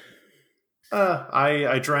cohesive?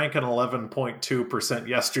 I drank an 11.2%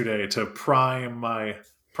 yesterday to prime my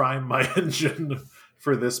engine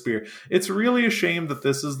for this beer. It's really a shame that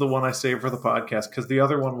this is the one I saved for the podcast, because the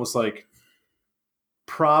other one was like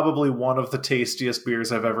probably one of the tastiest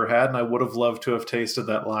beers I've ever had, and I would have loved to have tasted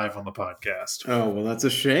that live on the podcast. Oh, well, that's a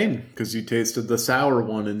shame, because you tasted the sour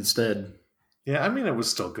one instead. Yeah, I mean, it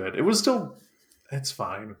was still good. It's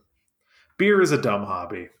fine. Beer is a dumb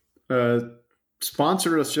hobby.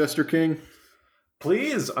 Sponsor us, Jester King.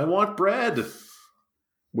 Please, I want bread.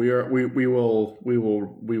 We will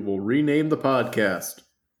rename the podcast.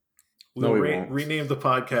 We'll rename the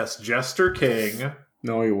podcast Jester King.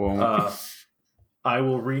 No, we won't. I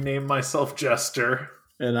will rename myself Jester.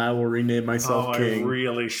 And I will rename myself King. I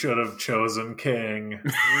really should have chosen King.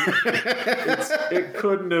 It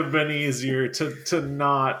couldn't have been easier to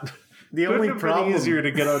not... The only problem... been easier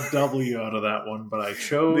to get a W out of that one, but I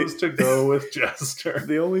chose to go with Jester.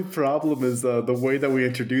 The only problem is the way that we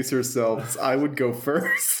introduce ourselves. I would go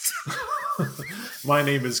first. My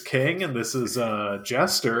name is King, and this is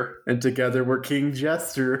Jester. And together we're King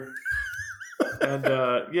Jester. And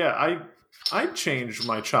I changed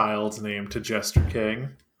my child's name to Jester King.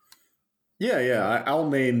 Yeah, I'll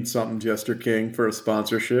name something Jester King for a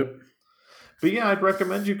sponsorship. But yeah, I'd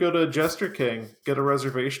recommend you go to Jester King. Get a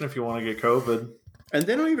reservation if you want to get COVID. And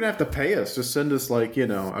they don't even have to pay us. Just send us,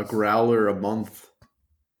 a growler a month.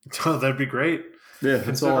 Oh, that'd be great. Yeah,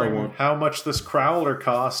 that's all I want. How much this Crowler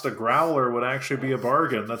cost, a Growler would actually be a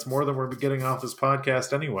bargain. That's more than we're getting off this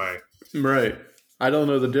podcast anyway. Right. I don't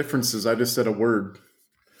know the differences. I just said a word.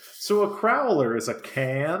 So a Crowler is a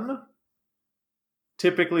can,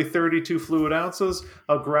 typically 32 fluid ounces.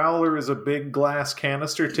 A Growler is a big glass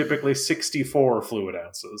canister, typically 64 fluid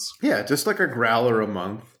ounces. Yeah, just like a Growler a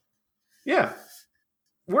month. Yeah.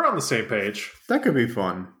 We're on the same page. That could be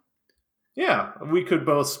fun. Yeah, we could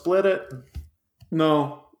both split it.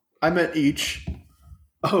 No, I meant each.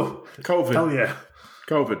 Oh, COVID. Hell yeah.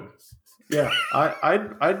 COVID. Yeah,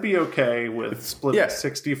 I'd be okay with splitting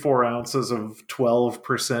 64 ounces of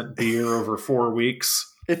 12% beer over 4 weeks.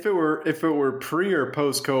 If it were pre or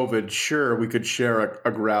post COVID, sure, we could share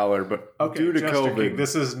a Growler, but due to COVID, King,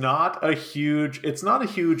 this is not a huge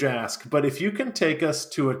ask, but if you can take us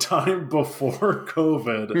to a time before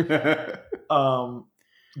COVID,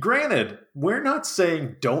 granted, we're not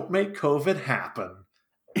saying don't make COVID happen.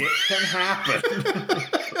 It can happen.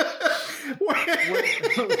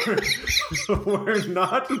 We're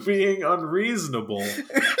not being unreasonable.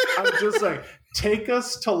 I'm just saying, take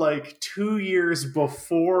us to like 2 years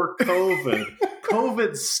before COVID.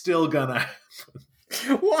 COVID's still gonna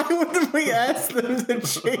happen. Why wouldn't we ask them to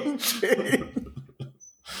change it?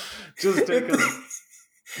 Just take us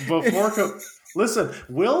before COVID. Listen,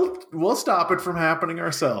 we'll stop it from happening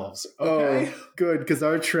ourselves. Okay? Oh, good, because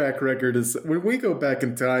our track record is when we go back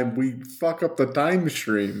in time, we fuck up the time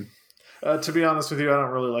stream. To be honest with you, I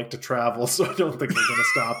don't really like to travel, so I don't think we're going to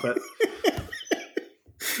stop it.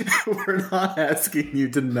 We're not asking you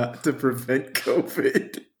to prevent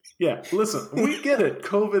COVID. Yeah, listen, we get it.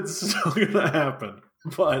 COVID's still going to happen,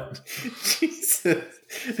 but Jesus,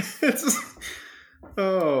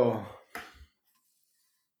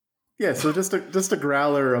 yeah. So just a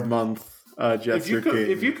Growler a month. Jester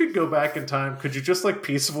King. If you could go back in time, could you just like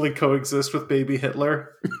peacefully coexist with baby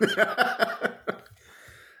Hitler?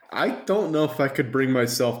 I don't know if I could bring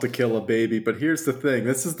myself to kill a baby, but here's the thing.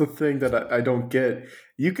 This is the thing that I don't get.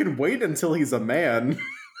 You can wait until he's a man.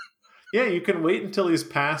 Yeah, you can wait until he's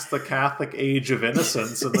past the Catholic age of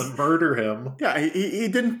innocence and then murder him. Yeah, he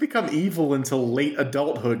didn't become evil until late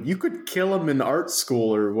adulthood. You could kill him in art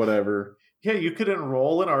school or whatever. Yeah, you could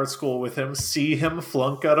enroll in art school with him, see him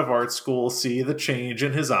flunk out of art school, see the change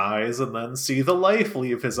in his eyes, and then see the life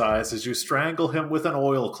leave his eyes as you strangle him with an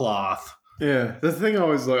oilcloth. Yeah, the thing I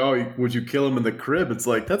was like, oh, would you kill him in the crib? It's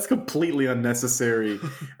like, that's completely unnecessary.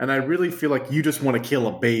 And I really feel like you just want to kill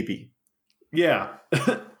a baby. Yeah.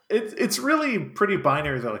 It's really pretty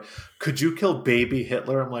binary though. Like, could you kill baby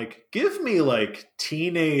Hitler? I'm like, give me like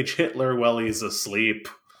teenage Hitler while he's asleep.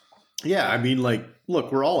 Yeah, I mean, like,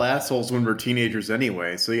 look, we're all assholes when we're teenagers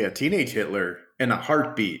anyway. So yeah, teenage Hitler in a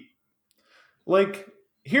heartbeat. Like,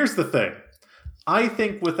 here's the thing. I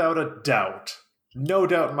think without a doubt, no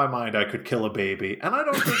doubt in my mind, I could kill a baby. And I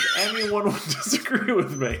don't think anyone would disagree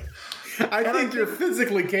with me. I think you're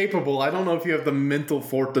physically capable. I don't know if you have the mental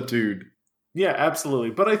fortitude. Yeah, absolutely.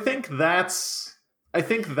 But I think that's what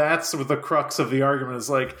the crux of the argument is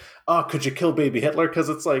like, oh, could you kill baby Hitler? Because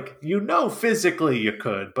it's like, physically you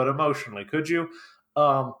could, but emotionally, could you?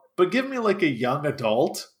 But give me like a young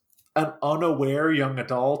adult, an unaware young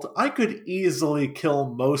adult. I could easily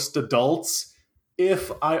kill most adults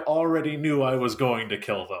if I already knew I was going to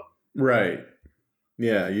kill them. Right.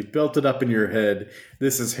 Yeah, you built it up in your head.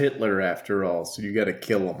 This is Hitler after all, so you got to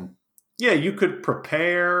kill him. Yeah, you could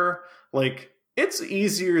prepare. Like, it's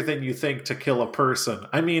easier than you think to kill a person.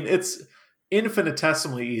 I mean, it's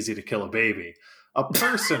infinitesimally easy to kill a baby. A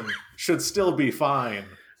person should still be fine.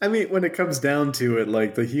 I mean, when it comes down to it,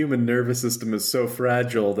 like, the human nervous system is so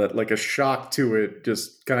fragile that, like, a shock to it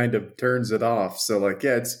just kind of turns it off. So, like,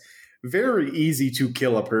 yeah, it's very easy to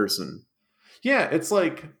kill a person. Yeah, it's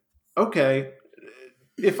like, okay,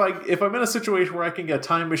 if I'm in a situation where I can get a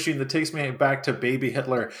time machine that takes me back to baby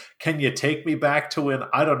Hitler, can you take me back to when,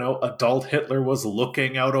 I don't know, adult Hitler was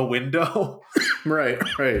looking out a window? Right.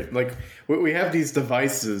 Like, we have these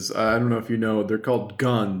devices, I don't know if you know, they're called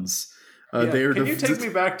guns. Can you take me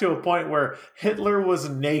back to a point where Hitler was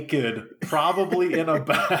naked, probably in a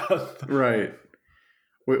bath? Right.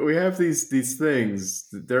 We have these things.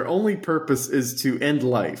 Their only purpose is to end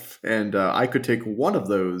life. And I could take one of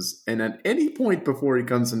those, and at any point before he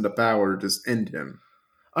comes into power, just end him.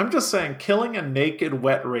 I'm just saying, killing a naked,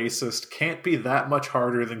 wet racist can't be that much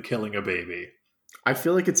harder than killing a baby. I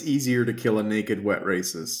feel like it's easier to kill a naked, wet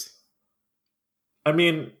racist. I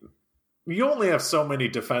mean, you only have so many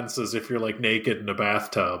defenses if you're, like, naked in a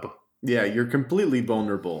bathtub. Yeah, you're completely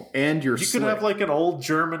vulnerable, and you're slick. Could have, like, an old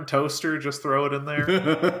German toaster, just throw it in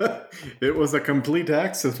there. It was a complete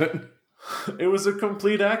accident. It was a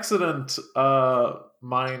complete accident,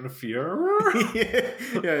 mein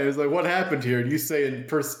Führer. Yeah, it was like, what happened here? And you say in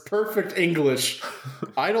perfect English,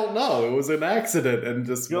 I don't know. It was an accident, and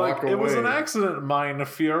just You're walk like, away. it was an accident, mein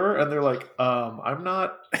Führer. And they're like, I'm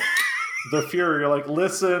not the Führer. You're like,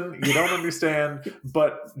 listen, you don't understand,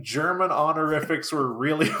 but German honorifics were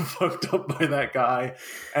really fucked up by that guy,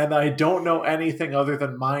 and I don't know anything other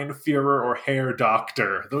than mein Führer or Herr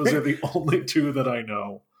Doctor. Those are the only two that I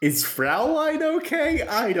know. Is Fraulein okay?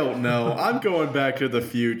 I don't know. I'm going back to the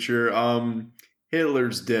future.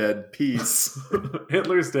 Hitler's dead. Peace.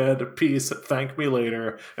 Hitler's dead. Peace. Thank me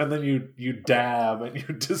later. And then you dab and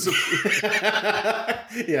you disappear.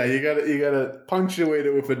 Yeah, you gotta punctuate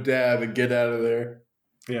it with a dab and get out of there.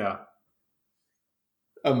 Yeah.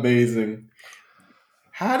 Amazing.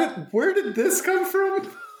 Where did this come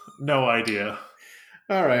from? No idea.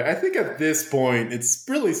 All right. I think at this point, it's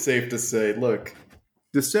really safe to say, look,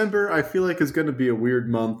 December, I feel like, is going to be a weird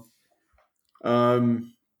month.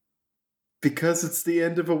 Because it's the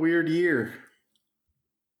end of a weird year.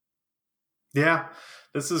 Yeah.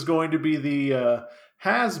 This is going to be the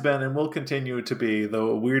has been and will continue to be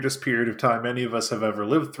the weirdest period of time any of us have ever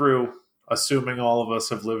lived through, assuming all of us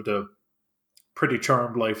have lived a pretty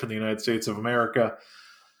charmed life in the United States of America.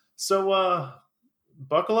 So,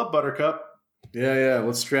 buckle up, Buttercup. Yeah,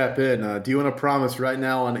 let's strap in. Do you want to promise right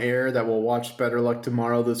now on air that we'll watch Better Luck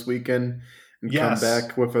Tomorrow this weekend and come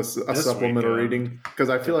back with a supplemental reading? Because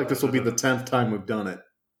I feel like this will be the 10th time we've done it.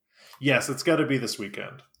 Yes, it's got to be this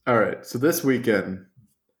weekend. All right, so this weekend,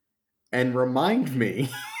 and remind me.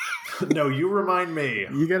 No, you remind me.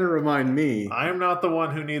 You got to remind me. I'm not the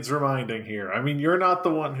one who needs reminding here. I mean, you're not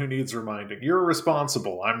the one who needs reminding. You're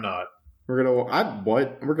responsible. I'm not. We're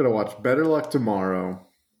gonna watch Better Luck Tomorrow.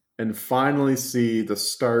 And finally see the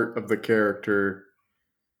start of the character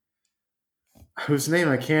whose name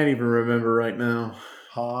I can't even remember right now.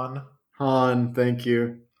 Han, thank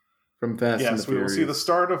you. From Fast and the Furious. Yes, we will see the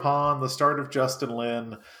start of Han, the start of Justin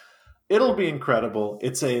Lin. It'll be incredible.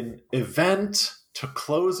 It's an event to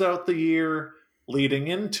close out the year, leading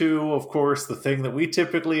into, of course, the thing that we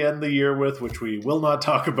typically end the year with, which we will not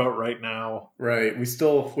talk about right now. Right. We've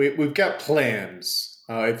got plans.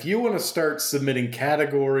 If you want to start submitting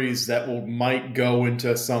categories that might go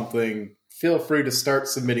into something, feel free to start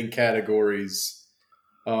submitting categories.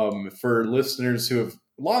 For listeners who have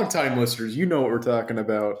longtime listeners, you know what we're talking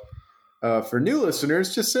about. For new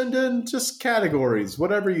listeners, just send in just categories,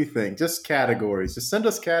 whatever you think, just categories. Just send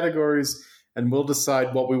us categories, and we'll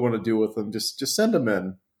decide what we want to do with them. Just send them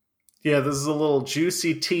in. Yeah, this is a little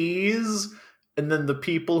juicy tease. And then the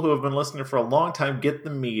people who have been listening for a long time get the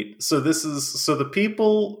meat. So the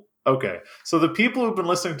people who've been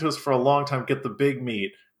listening to us for a long time get the big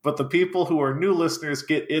meat, but the people who are new listeners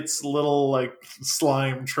get its little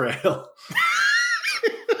slime trail.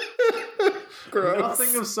 Gross.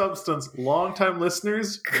 Nothing of substance. Long-time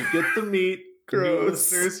listeners, you get the meat. Gross. New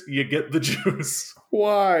listeners, you get the juice.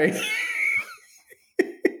 Why?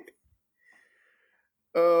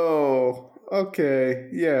 Oh. Okay,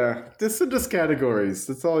 yeah. Just send us categories.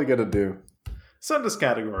 That's all you gotta do. Send us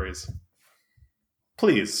categories.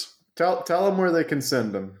 Please. Tell them where they can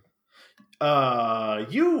send them.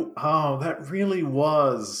 That really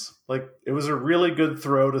was. It was a really good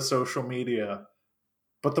throw to social media.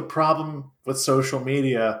 But the problem with social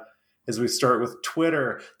media is we start with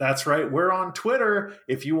Twitter. That's right, we're on Twitter.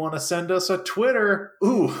 If you want to send us a Twitter,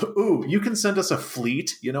 you can send us a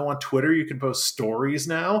fleet. On Twitter you can post stories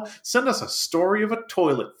now. Send us a story of a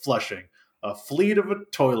toilet flushing, a fleet of a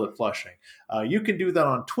toilet flushing. You can do that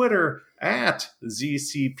on Twitter at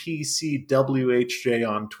ZCPCWHJ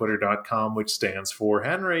on Twitter.com, which stands for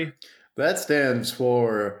Henry. That stands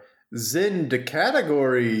for Zind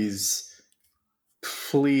Categories.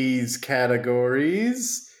 Please,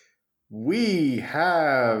 categories. We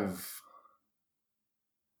have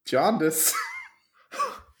jaundice.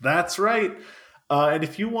 That's right. And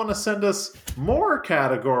if you want to send us more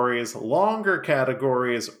categories, longer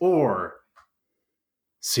categories, or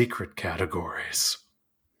secret categories,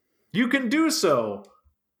 you can do so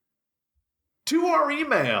to our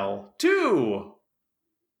email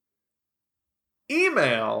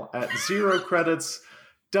at zerocredits.net.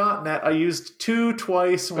 I used two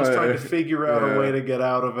twice and was trying to figure out a way to get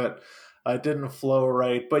out of it. It didn't flow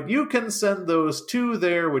right. But you can send those to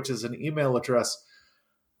there, which is an email address.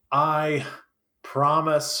 I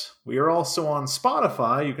promise. We are also on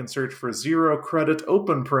Spotify. You can search for Zero Credit,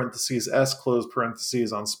 open parentheses, S, close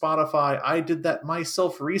parentheses on Spotify. I did that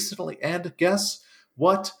myself recently, and guess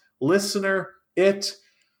what, listener? It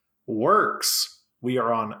works. We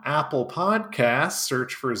are on Apple Podcasts.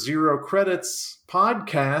 Search for Zero Credits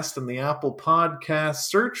Podcast in the Apple Podcast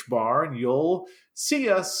search bar, and you'll see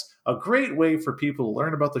us. A great way for people to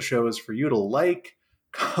learn about the show is for you to like,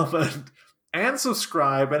 comment, and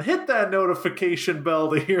subscribe, and hit that notification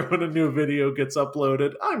bell to hear when a new video gets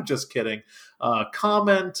uploaded. I'm just kidding.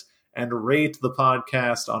 Comment and rate the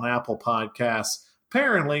podcast on Apple Podcasts.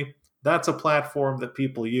 Apparently, that's a platform that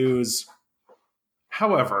people use.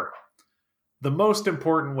 However, the most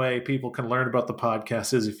important way people can learn about the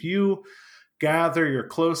podcast is if you gather your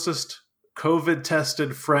closest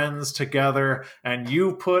COVID-tested friends together and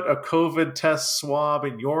you put a COVID test swab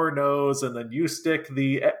in your nose and then you stick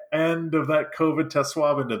the end of that COVID test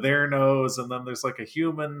swab into their nose, and then there's like a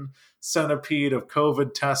human centipede of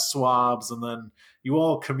COVID test swabs, and then you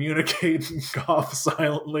all communicate and cough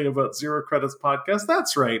silently about Zero Credits Podcast.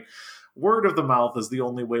 That's right. Word of the mouth is the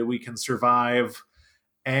only way we can survive.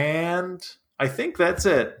 And I think that's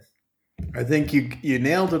it. I think you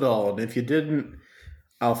nailed it all. And if you didn't,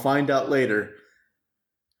 I'll find out later.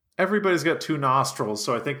 Everybody's got two nostrils,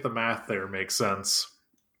 so I think the math there makes sense.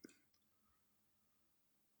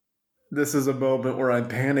 This is a moment where I'm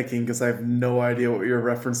panicking because I have no idea what you're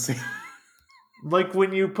referencing. Like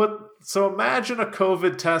when you so imagine a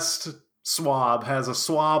COVID test swab has a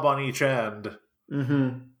swab on each end.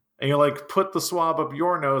 Mm-hmm. And you like put the swab up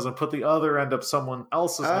your nose and put the other end up someone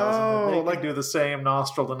else's nose, and then they can do the same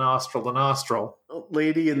nostril to nostril to nostril.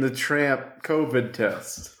 Lady and the Tramp COVID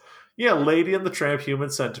test. Yeah, Lady and the Tramp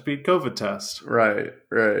human centipede COVID test. Right.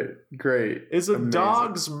 Great. Is a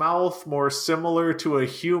dog's mouth more similar to a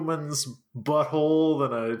human's butthole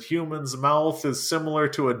than a human's mouth is similar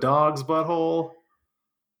to a dog's butthole?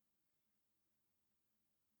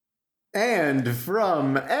 And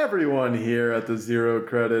from everyone here at the Zero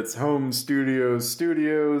Credits Home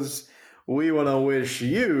Studios, we want to wish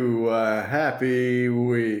you a happy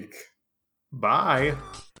week. Bye.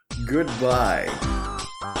 Goodbye.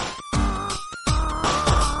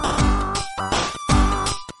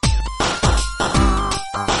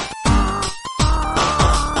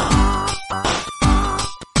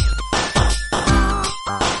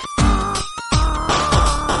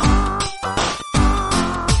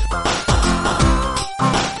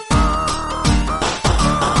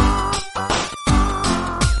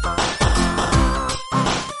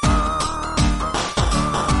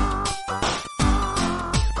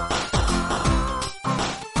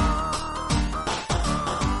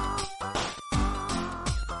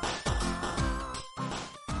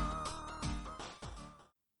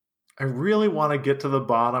 I really want to get to the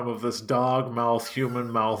bottom of this dog mouth, human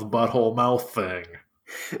mouth, butthole mouth thing.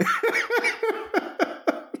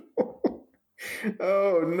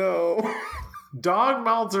 Oh, no. Dog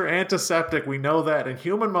mouths are antiseptic, we know that, and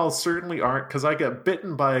human mouths certainly aren't, because I got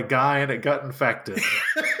bitten by a guy and it got infected.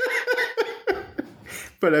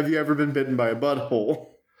 But have you ever been bitten by a butthole?